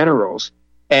by generals,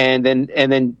 and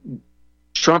then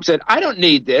Trump said, "I don't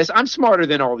need this. I'm smarter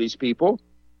than all these people."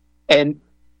 And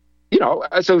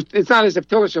so it's not as if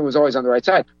Tillerson was always on the right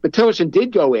side, but Tillerson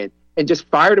did go in and just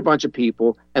fired a bunch of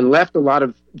people and left a lot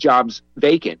of jobs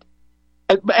vacant.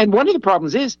 And one of the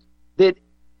problems is that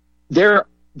there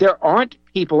aren't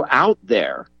people out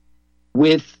there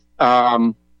with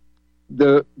the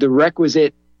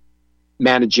requisite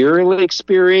managerial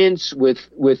experience, with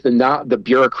the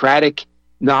bureaucratic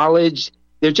knowledge.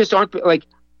 There just aren't, like,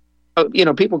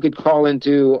 people could call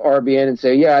into RBN and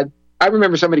say, yeah, I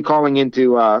remember somebody calling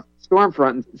into Stormfront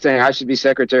and saying I should be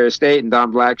Secretary of State and Don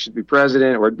Black should be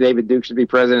president, or David Duke should be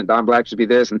president, Don Black should be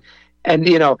this, and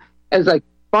it's like,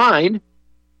 fine,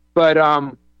 but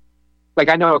like,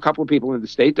 I know a couple of people in the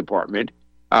State Department.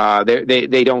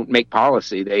 They don't make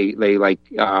policy. They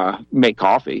make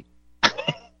coffee.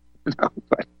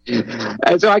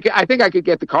 And so I think I could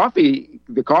get the coffee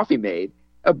made,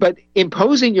 but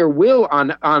imposing your will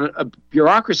on a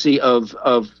bureaucracy of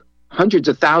hundreds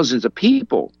of thousands of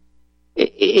people,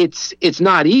 it's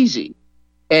not easy.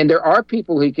 And there are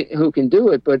people who can do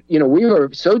it, but we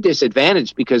are so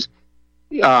disadvantaged because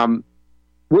we're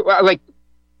like,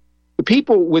 the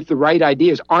people with the right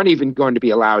ideas aren't even going to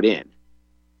be allowed in.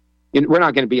 We're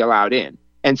not going to be allowed in,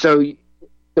 and so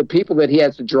the people that he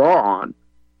has to draw on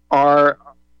are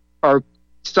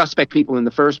suspect people in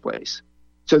the first place.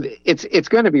 So it's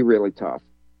going to be really tough.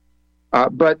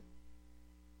 But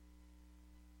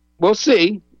we'll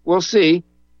see.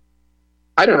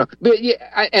 I don't know. But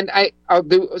I'll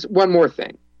do one more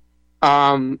thing.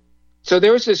 So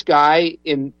there was this guy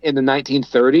in the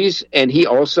 1930s, and he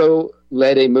also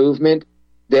led a movement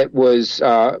that was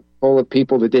full of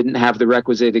people that didn't have the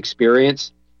requisite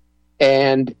experience.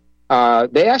 And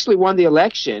they actually won the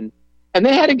election and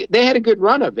they had a good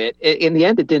run of it. In the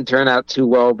end, it didn't turn out too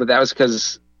well, but that was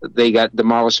because they got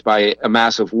demolished by a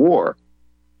massive war.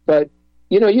 But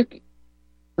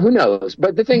who knows?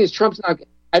 But the thing is,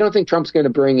 I don't think Trump's going to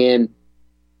bring in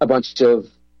a bunch of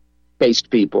based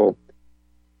people.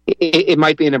 It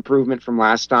might be an improvement from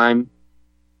last time,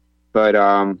 but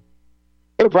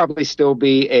it'll probably still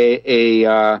be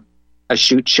a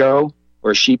shoot show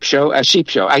or a sheep show. A sheep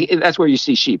show. That's where you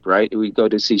see sheep, right? We go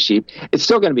to see sheep. It's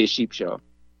still going to be a sheep show.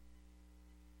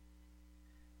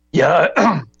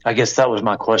 Yeah, I guess that was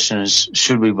my question: is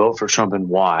should we vote for Trump and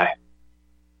why?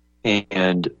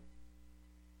 And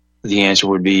the answer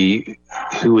would be,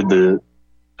 who would the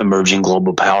emerging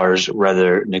global powers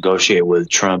rather negotiate with,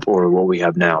 Trump or what we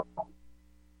have now?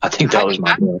 I think that was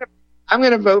my point. I'm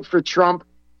going to vote for Trump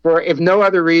for, if no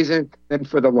other reason than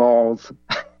for the laws.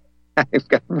 I've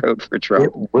got to vote for Trump.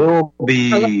 It will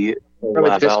be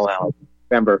laugh out loud.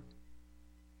 November.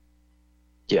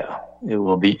 Yeah, it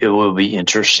will be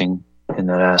interesting in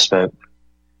that aspect.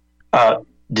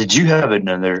 Did you have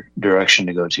another direction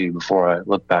to go to before I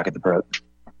look back at the prep?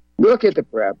 Look at the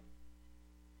prep.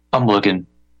 I'm looking.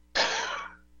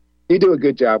 You do a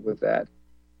good job with that.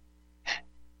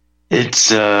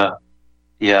 It's it's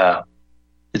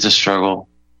a struggle.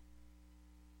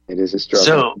 It is a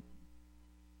struggle.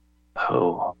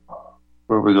 So,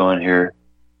 where are we going here?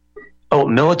 Oh,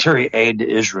 military aid to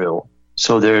Israel.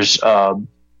 So there's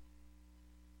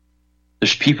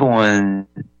people in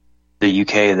the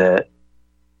UK that,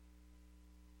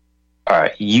 all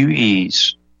right,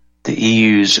 UEs, the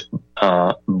EU's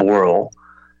Bugle,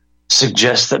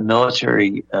 suggests that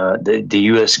the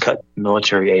U.S. cut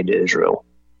military aid to Israel.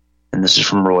 And this is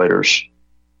from Reuters,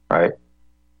 right?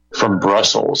 From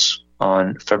Brussels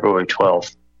on February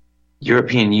 12th.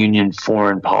 European Union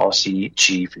Foreign Policy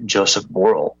Chief Joseph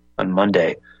Borrell on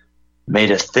Monday made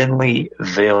a thinly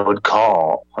veiled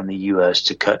call on the U.S.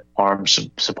 to cut arms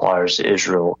suppliers to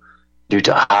Israel due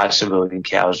to high civilian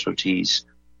casualties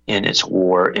in its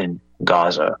war in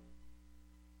Gaza.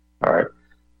 All right.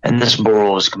 And this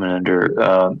Borrell is coming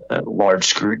under large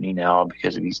scrutiny now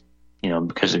because of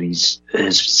his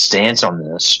stance on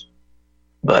this.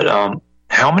 But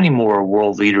how many more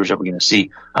world leaders are we going to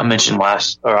see? I mentioned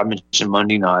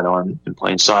Monday night on In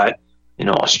Plain Sight,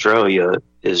 Australia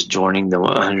is joining the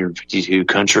 152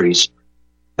 countries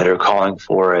that are calling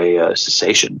for a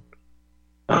cessation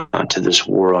to this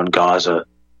war on Gaza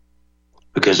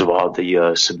because of all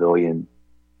the civilian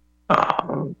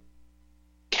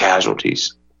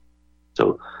casualties.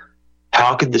 So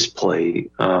how could this play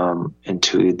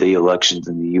into the elections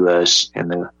in the U.S.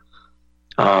 and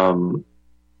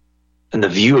the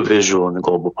view of Israel and the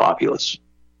global populace?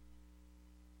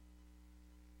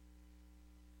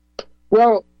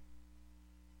 Well,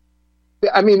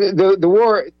 I mean, the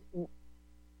war,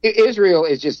 Israel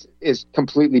is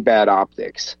completely bad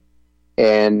optics,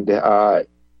 and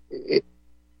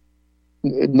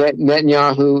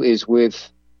Netanyahu is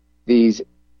with these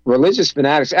religious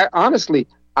fanatics. Honestly,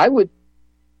 I would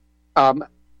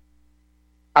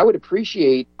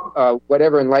appreciate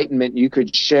whatever enlightenment you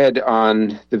could shed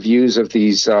on the views of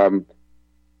these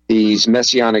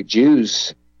Messianic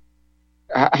Jews.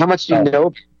 How much do you know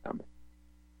about them?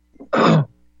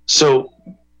 So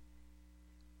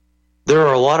there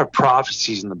are a lot of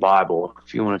prophecies in the Bible,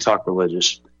 if you want to talk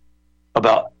religious,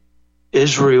 about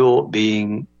Israel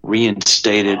being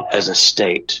reinstated as a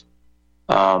state.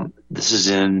 This is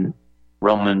in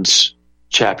Romans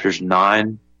chapters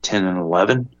 9, 10, and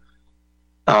 11,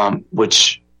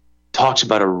 which talks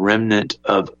about a remnant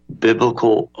of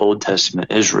biblical Old Testament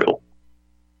Israel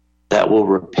that will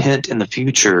repent in the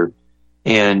future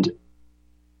and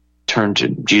turn to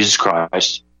Jesus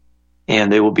Christ,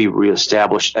 and they will be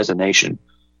reestablished as a nation.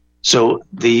 So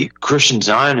the Christian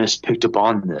Zionists picked up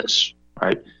on this,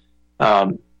 right?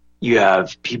 You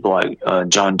have people like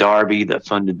John Darby that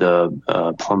funded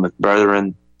the Plymouth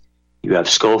Brethren. You have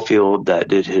Schofield that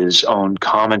did his own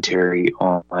commentary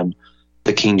on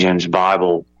the King James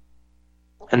Bible.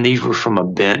 And these were from a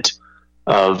bent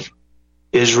of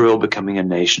Israel becoming a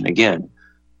nation again.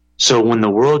 So when the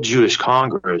World Jewish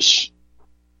Congress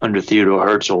under Theodore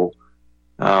Herzl,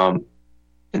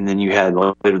 and then you had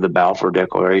later the Balfour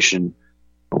Declaration,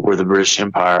 where the British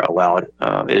Empire allowed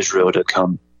Israel to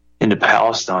come into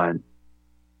Palestine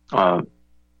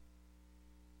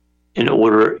in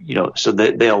order, so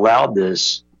they allowed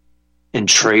this in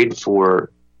trade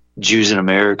for Jews in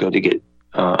America to get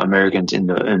Americans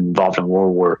involved in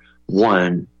World War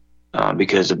I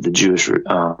because of the Jewish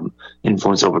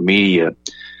influence over media.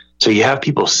 So you have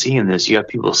people seeing this. You have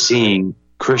people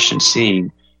Christians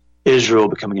seeing Israel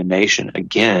becoming a nation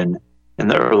again in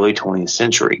the early 20th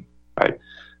century. right?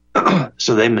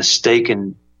 So they have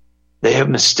mistaken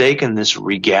this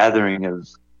regathering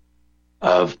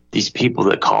of these people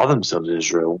that call themselves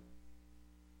Israel,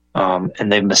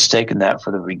 and they've mistaken that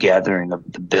for the regathering of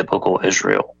the biblical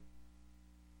Israel.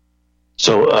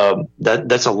 So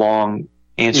that's a long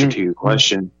answer to your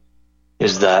question,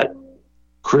 is that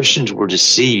Christians were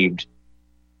deceived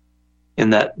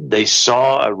in that they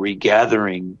saw a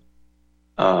regathering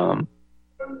of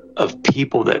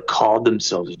people that called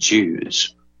themselves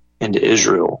Jews into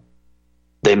Israel.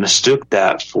 They mistook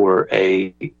that for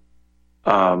a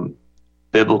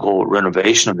biblical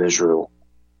renovation of Israel,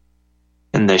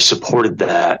 and they supported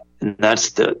that, and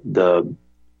that's the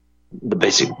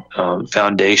basic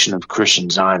foundation of Christian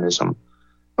Zionism.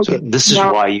 Okay. So this is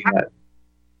why you had.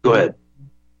 Go ahead.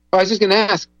 I was just going to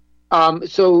ask.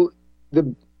 So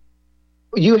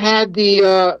you had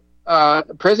the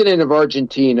president of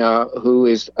Argentina, who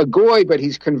is a goy, but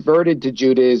he's converted to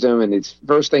Judaism, and his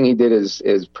first thing he did as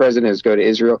president is go to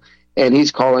Israel, and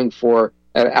he's calling for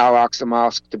Al-Aqsa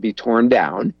Mosque to be torn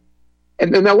down.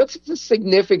 And now, what's the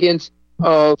significance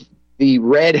of the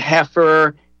red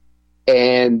heifer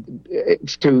and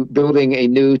to building a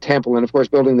new temple? And of course,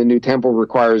 building the new temple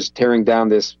requires tearing down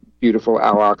this beautiful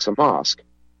Al-Aqsa Mosque.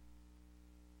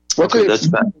 That's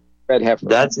red heifer?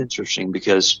 That's interesting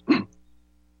because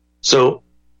so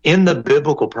in the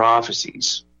biblical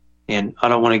prophecies, and I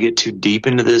don't want to get too deep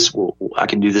into this. I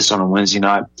can do this on a Wednesday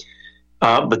night,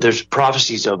 but there's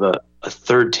prophecies of a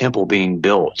third temple being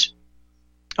built.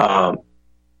 2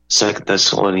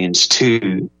 Thessalonians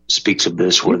 2 speaks of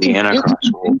this, where the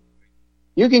Antichrist will.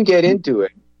 You can get into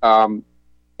it.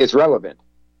 It's relevant.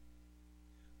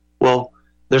 Well,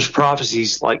 there's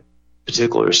prophecies like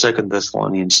particular 2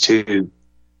 Thessalonians 2,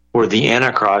 where the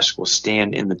Antichrist will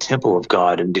stand in the temple of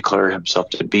God and declare himself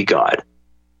to be God.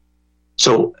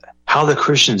 So how the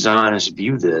Christian Zionists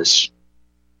view this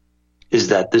is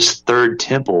that this third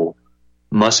temple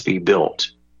must be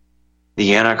built.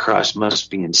 The Antichrist must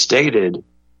be instated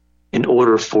in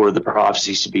order for the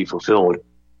prophecies to be fulfilled.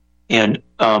 And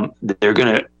they're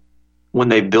going to, when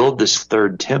they build this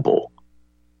third temple,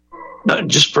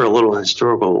 just for a little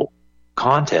historical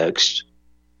context,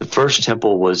 the first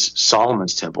temple was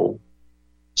Solomon's temple.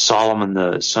 Solomon,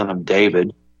 the son of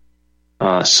David.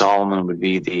 Solomon would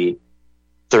be the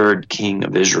third king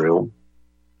of Israel,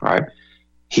 right?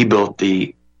 He built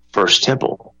the first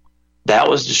temple. That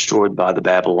was destroyed by the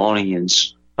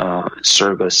Babylonians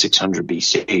circa 600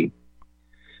 BC.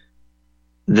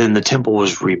 Then the temple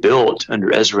was rebuilt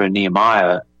under Ezra and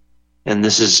Nehemiah, and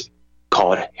this is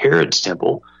called Herod's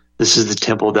temple. This is the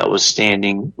temple that was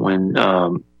standing when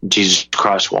Jesus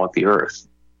Christ walked the earth.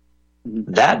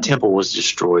 That temple was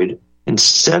destroyed in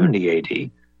 70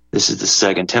 AD. This is the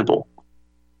second temple.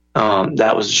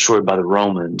 That was destroyed by the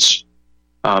Romans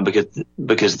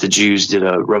because the Jews did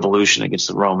a revolution against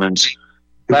the Romans.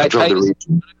 Who controlled the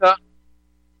region.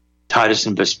 Titus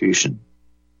and Vespucian.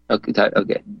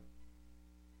 Okay.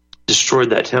 Destroyed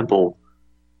that temple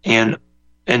and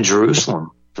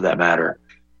Jerusalem, for that matter.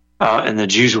 And the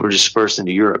Jews were dispersed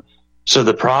into Europe. So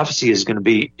the prophecy is going to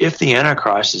be, if the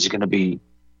Antichrist is going to be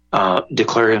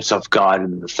declare himself God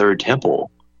in the third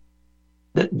temple,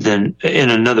 then in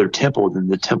another temple, then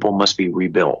the temple must be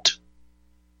rebuilt.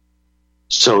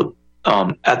 So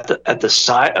at the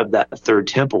site of that third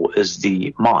temple is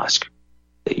the mosque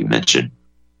that you mentioned.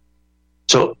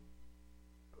 So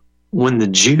when the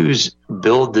Jews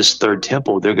build this third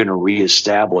temple, they're going to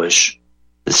reestablish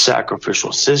the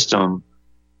sacrificial system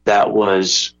that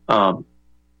was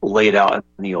laid out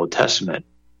in the Old Testament,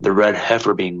 the red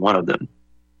heifer being one of them,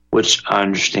 which I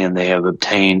understand they have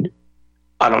obtained.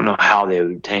 I don't know how they have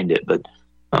obtained it, but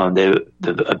they've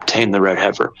obtained the red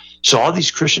heifer. So all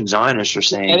these Christian Zionists are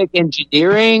saying... Genetic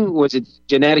engineering? Was it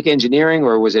genetic engineering,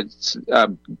 or was it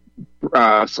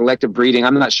selective breeding?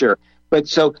 I'm not sure. But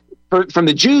so from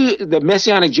the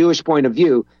Messianic Jewish point of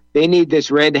view, they need this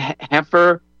red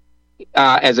heifer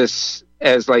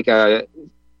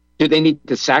do they need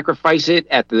to sacrifice it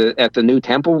at the new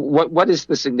temple? What is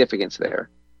the significance there?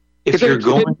 If you're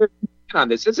going on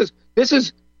this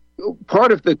is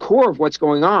part of the core of what's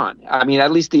going on. I mean,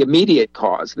 at least the immediate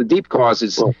cause. The deep cause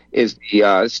is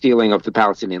the stealing of the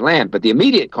Palestinian land, but the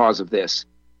immediate cause of this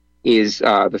is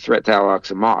the threat to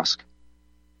Al-Aqsa Mosque.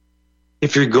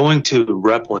 If you're going to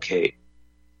replicate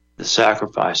the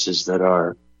sacrifices that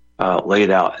are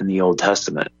laid out in the Old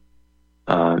Testament,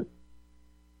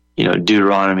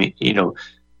 Deuteronomy,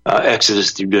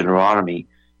 Exodus through Deuteronomy,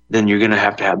 then you're going to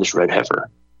have this red heifer,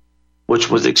 which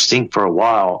was extinct for a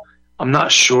while. I'm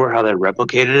not sure how they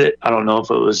replicated it. I don't know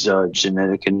if it was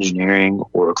genetic engineering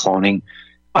or cloning.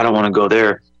 I don't want to go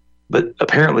there. but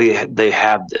apparently they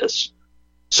have this.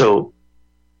 So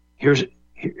here's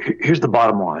the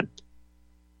bottom line.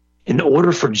 In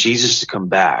order for Jesus to come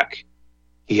back,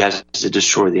 he has to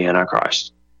destroy the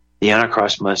Antichrist. The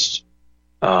Antichrist must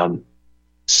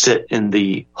sit in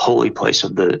the holy place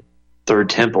of the third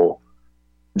temple.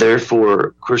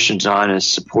 Therefore, Christian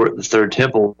Zionists support the third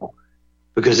temple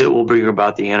because it will bring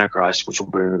about the Antichrist, which will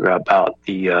bring about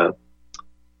the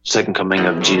second coming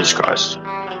of Jesus Christ.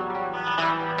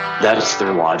 That is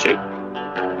their logic.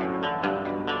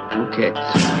 Okay.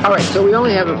 All right. So we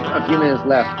only have a few minutes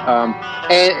left,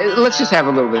 and let's just have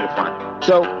a little bit of fun.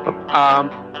 So,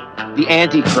 the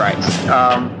Antichrist.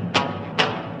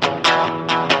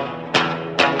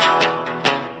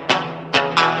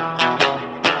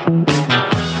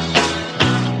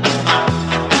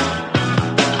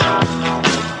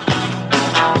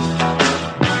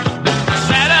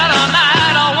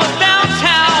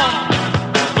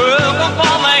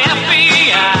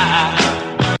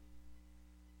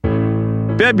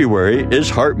 February is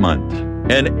Heart Month,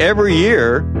 and every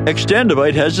year,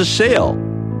 Extendivite has a sale.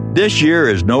 This year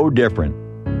is no different.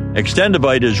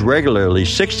 Extendivite is regularly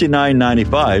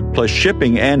 $69.95 plus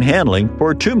shipping and handling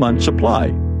for a 2-month supply.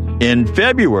 In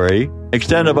February,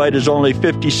 Extendivite is only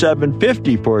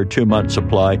 $57.50 for a 2-month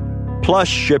supply plus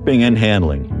shipping and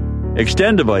handling.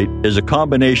 Extendivite is a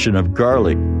combination of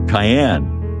garlic,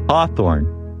 cayenne, hawthorn,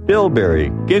 bilberry,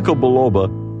 ginkgo biloba,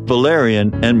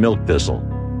 valerian, and milk thistle.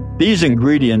 These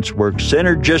ingredients work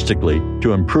synergistically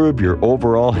to improve your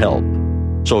overall health.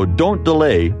 So don't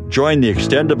delay. Join the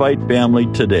Extendivite family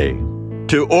today.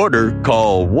 To order,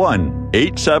 call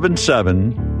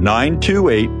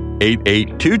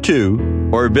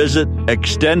 1-877-928-8822 or visit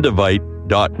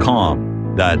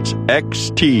extendivite.com. That's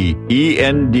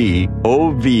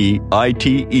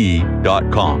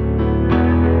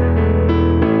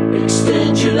XTENDOVITE.com.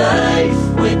 Extend your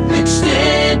life with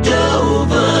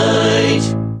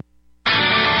Extendovite.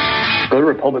 Go to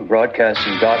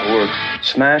republicbroadcasting.org,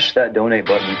 smash that donate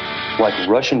button like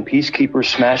Russian peacekeepers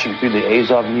smashing through the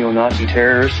Azov neo-Nazi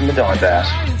terrorists in the Donbass.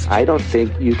 I don't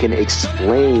think you can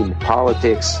explain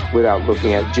politics without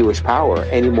looking at Jewish power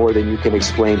any more than you can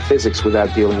explain physics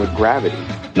without dealing with gravity.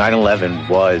 9/11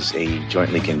 was a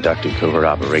jointly conducted covert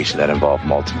operation that involved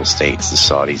multiple states, the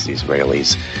Saudis, the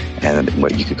Israelis, and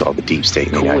what you could call the deep state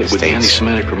in the United States. With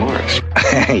anti-Semitic remarks.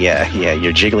 yeah,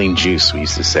 you're jiggling juice, we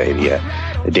used to say, the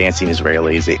dancing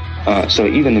Israelis. So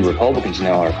even the Republicans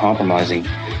now are compromising,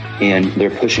 and they're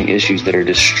pushing issues that are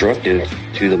destructive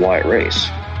to the white race.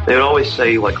 They would always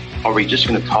say, like, are we just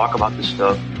going to talk about this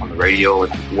stuff on the radio,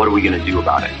 and what are we going to do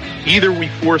about it? Either we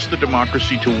force the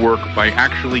democracy to work by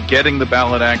actually getting the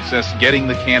ballot access, getting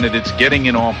the candidates, getting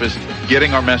in office,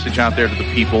 getting our message out there to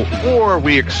the people, or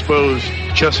we expose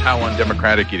just how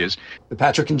undemocratic it is. The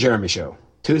Patrick and Jeremy Show,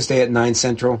 Tuesday at 9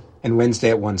 Central and Wednesday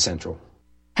at 1 Central.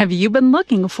 Have you been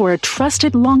looking for a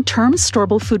trusted long-term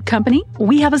storable food company?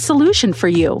 We have a solution for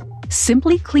you.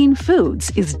 Simply Clean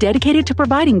Foods is dedicated to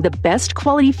providing the best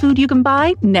quality food you can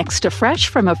buy next to fresh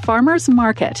from a farmer's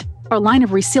market. Our line of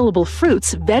resealable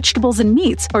fruits, vegetables, and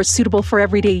meats are suitable for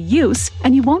everyday use,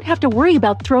 and you won't have to worry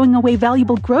about throwing away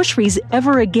valuable groceries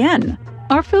ever again.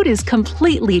 Our food is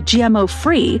completely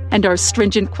GMO-free, and our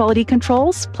stringent quality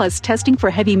controls, plus testing for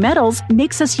heavy metals,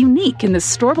 makes us unique in the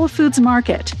storable foods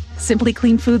market. Simply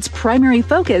Clean Foods' primary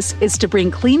focus is to bring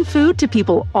clean food to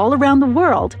people all around the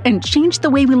world and change the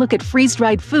way we look at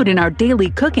freeze-dried food in our daily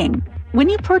cooking. When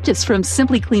you purchase from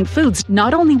Simply Clean Foods,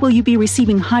 not only will you be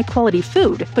receiving high-quality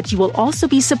food, but you will also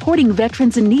be supporting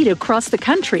veterans in need across the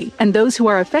country and those who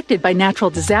are affected by natural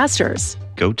disasters.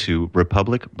 Go to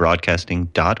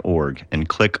republicbroadcasting.org and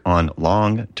click on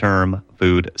long-term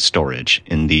food storage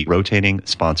in the rotating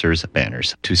sponsors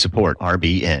banners to support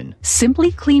RBN.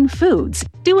 Simply Clean Foods.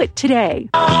 Do it today.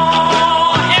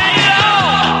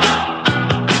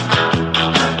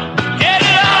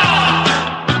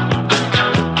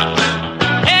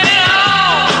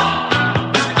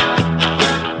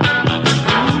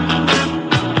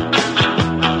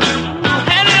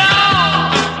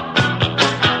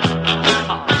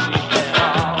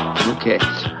 Okay.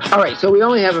 All right. So we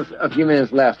only have a few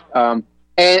minutes left.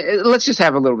 And let's just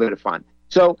have a little bit of fun.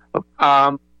 So,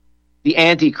 the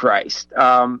Antichrist.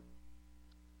 I'm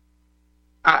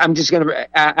just going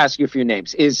to ask you a few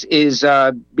names. Is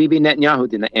Bibi Netanyahu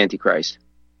the Antichrist?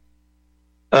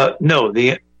 No.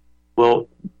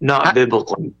 Not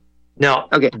biblically. Now,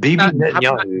 okay. Bibi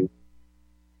Netanyahu.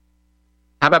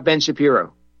 How about Ben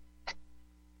Shapiro?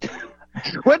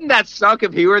 Wouldn't that suck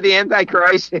if he were the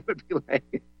Antichrist? It would be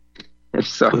like. I'm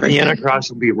sorry. The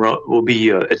Antichrist will be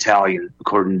Italian,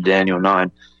 according to Daniel 9.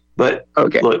 But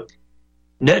okay. Look,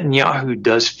 Netanyahu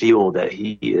does feel that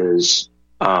he is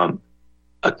a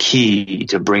key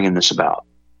to bringing this about.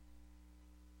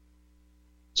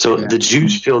 So the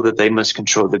Jews feel that they must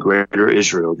control the greater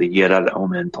Israel, the Yed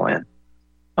Omen plan,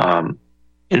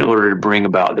 in order to bring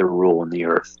about their rule in the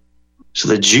earth. So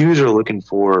the Jews are looking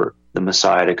for the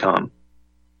Messiah to come.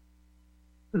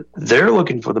 They're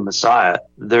looking for the Messiah.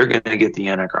 They're going to get the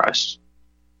Antichrist.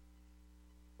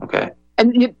 Okay.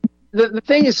 And the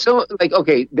thing is, so like,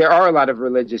 okay, there are a lot of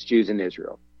religious Jews in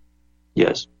Israel.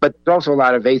 Yes. But there's also a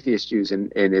lot of atheist Jews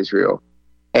in Israel.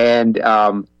 And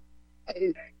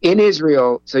in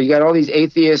Israel, so you got all these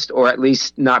atheist, or at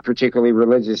least not particularly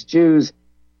religious Jews,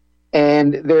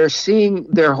 and they're seeing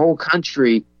their whole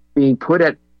country being put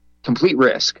at complete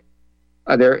risk,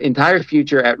 their entire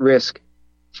future at risk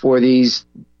for these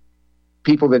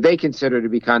people that they consider to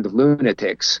be kind of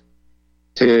lunatics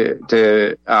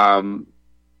to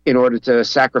in order to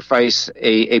sacrifice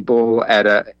a bull at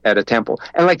a temple.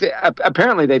 And like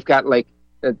apparently they've got like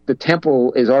the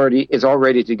temple is all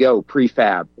ready to go,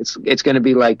 prefab. It's going to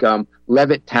be like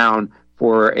Levittown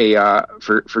for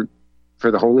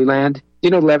the Holy Land. Do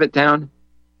you know Levittown?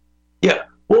 Yeah.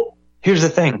 Well, here's the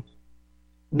thing.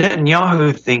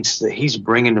 Netanyahu thinks that he's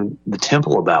bringing the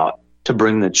temple about to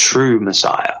bring the true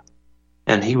Messiah,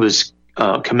 and he was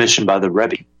commissioned by the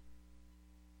Rebbe.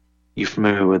 You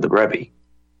familiar with the Rebbe?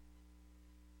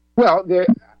 Well,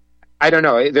 I don't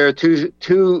know. There are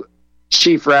two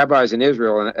chief rabbis in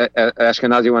Israel, an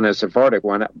Ashkenazi one and a Sephardic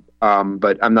one,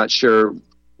 but I'm not sure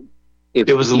if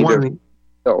it was the one.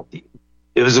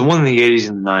 It was the one in the 80s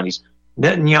and the 90s.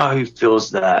 Netanyahu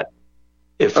feels that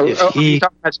if he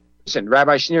talking about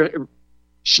Rabbi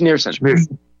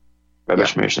Schneerson. Rabbi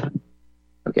Schneerson.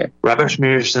 Okay. Rabbi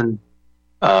Schneerson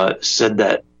said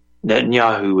that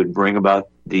Netanyahu would bring about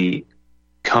the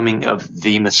coming of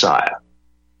the Messiah,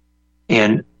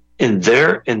 and in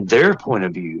their point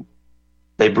of view,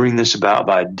 they bring this about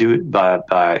by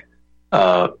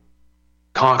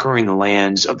conquering the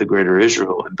lands of the greater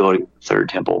Israel and building the third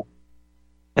temple,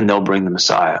 and they'll bring the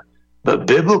Messiah. But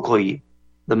biblically,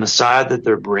 the Messiah that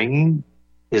they're bringing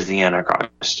is the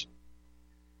Antichrist.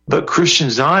 But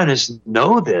Christian Zionists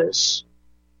know this,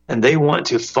 and they want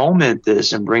to foment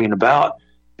this and bring it about,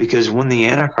 because when the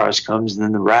Antichrist comes,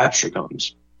 then the rapture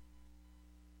comes.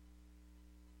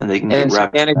 And they can get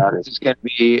raptured. And Antichrist is going to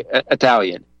be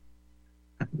Italian.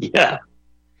 Yeah.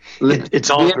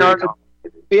 It's all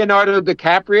Leonardo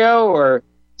DiCaprio or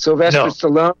Sylvester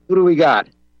Stallone? Who do we got?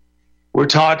 We're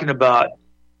talking about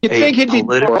You'd think he'd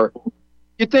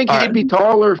be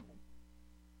taller.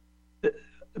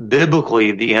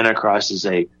 Biblically, the Antichrist is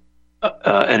an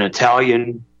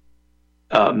Italian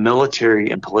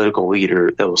military and political leader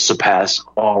that will surpass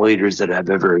all leaders that have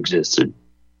ever existed.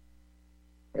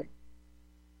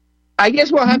 I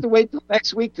guess we'll have to wait till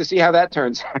next week to see how that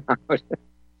turns out.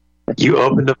 You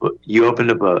opened up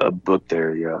a book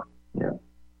there, yeah.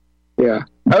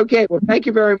 Okay, well, thank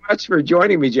you very much for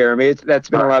joining me, Jeremy. That's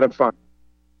been a lot of fun.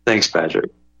 Thanks,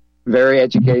 Patrick. Very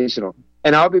educational.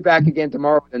 And I'll be back again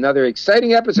tomorrow with another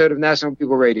exciting episode of National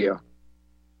Bugle Radio.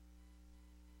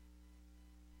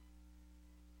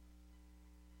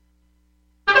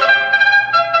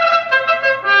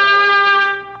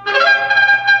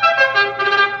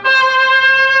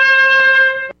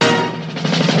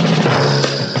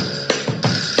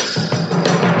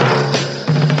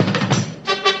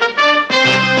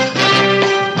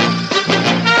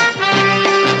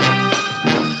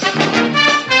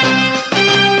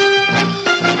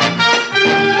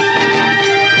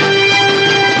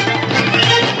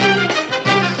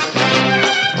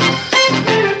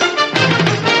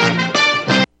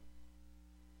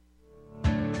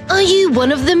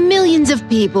 One of the millions of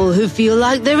people who feel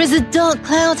like there is a dark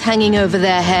cloud hanging over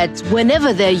their heads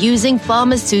whenever they're using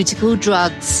pharmaceutical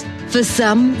drugs. For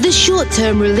some, the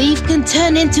short-term relief can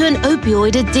turn into an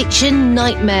opioid addiction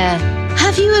nightmare.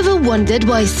 Have you ever wondered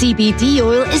why CBD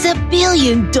oil is a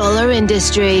billion-dollar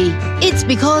industry? It's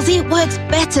because it works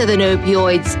better than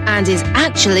opioids and is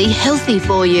actually healthy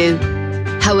for you.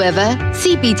 However,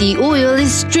 CBD oil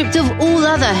is stripped of all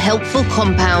other helpful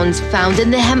compounds found in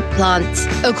the hemp plant.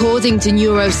 According to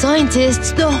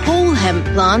neuroscientists, the whole hemp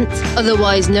plant,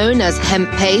 otherwise known as hemp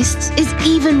paste, is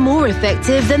even more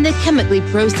effective than the chemically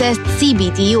processed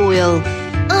CBD oil.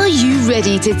 Are you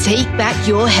ready to take back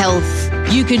your health?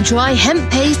 You can try hemp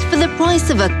paste for the price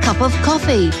of a cup of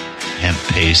coffee.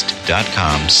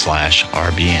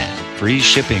 Hemppaste.com/RBN. Free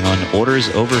shipping on orders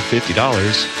over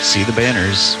 $50. See the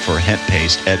banners for hemp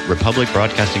paste at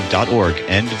republicbroadcasting.org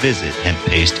and visit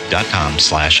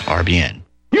hemppaste.com/RBN.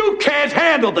 You can't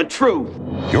handle the truth.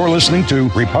 You're listening to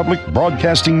Republic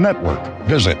Broadcasting Network.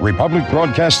 Visit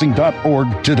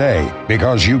republicbroadcasting.org today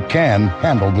because you can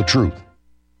handle the truth.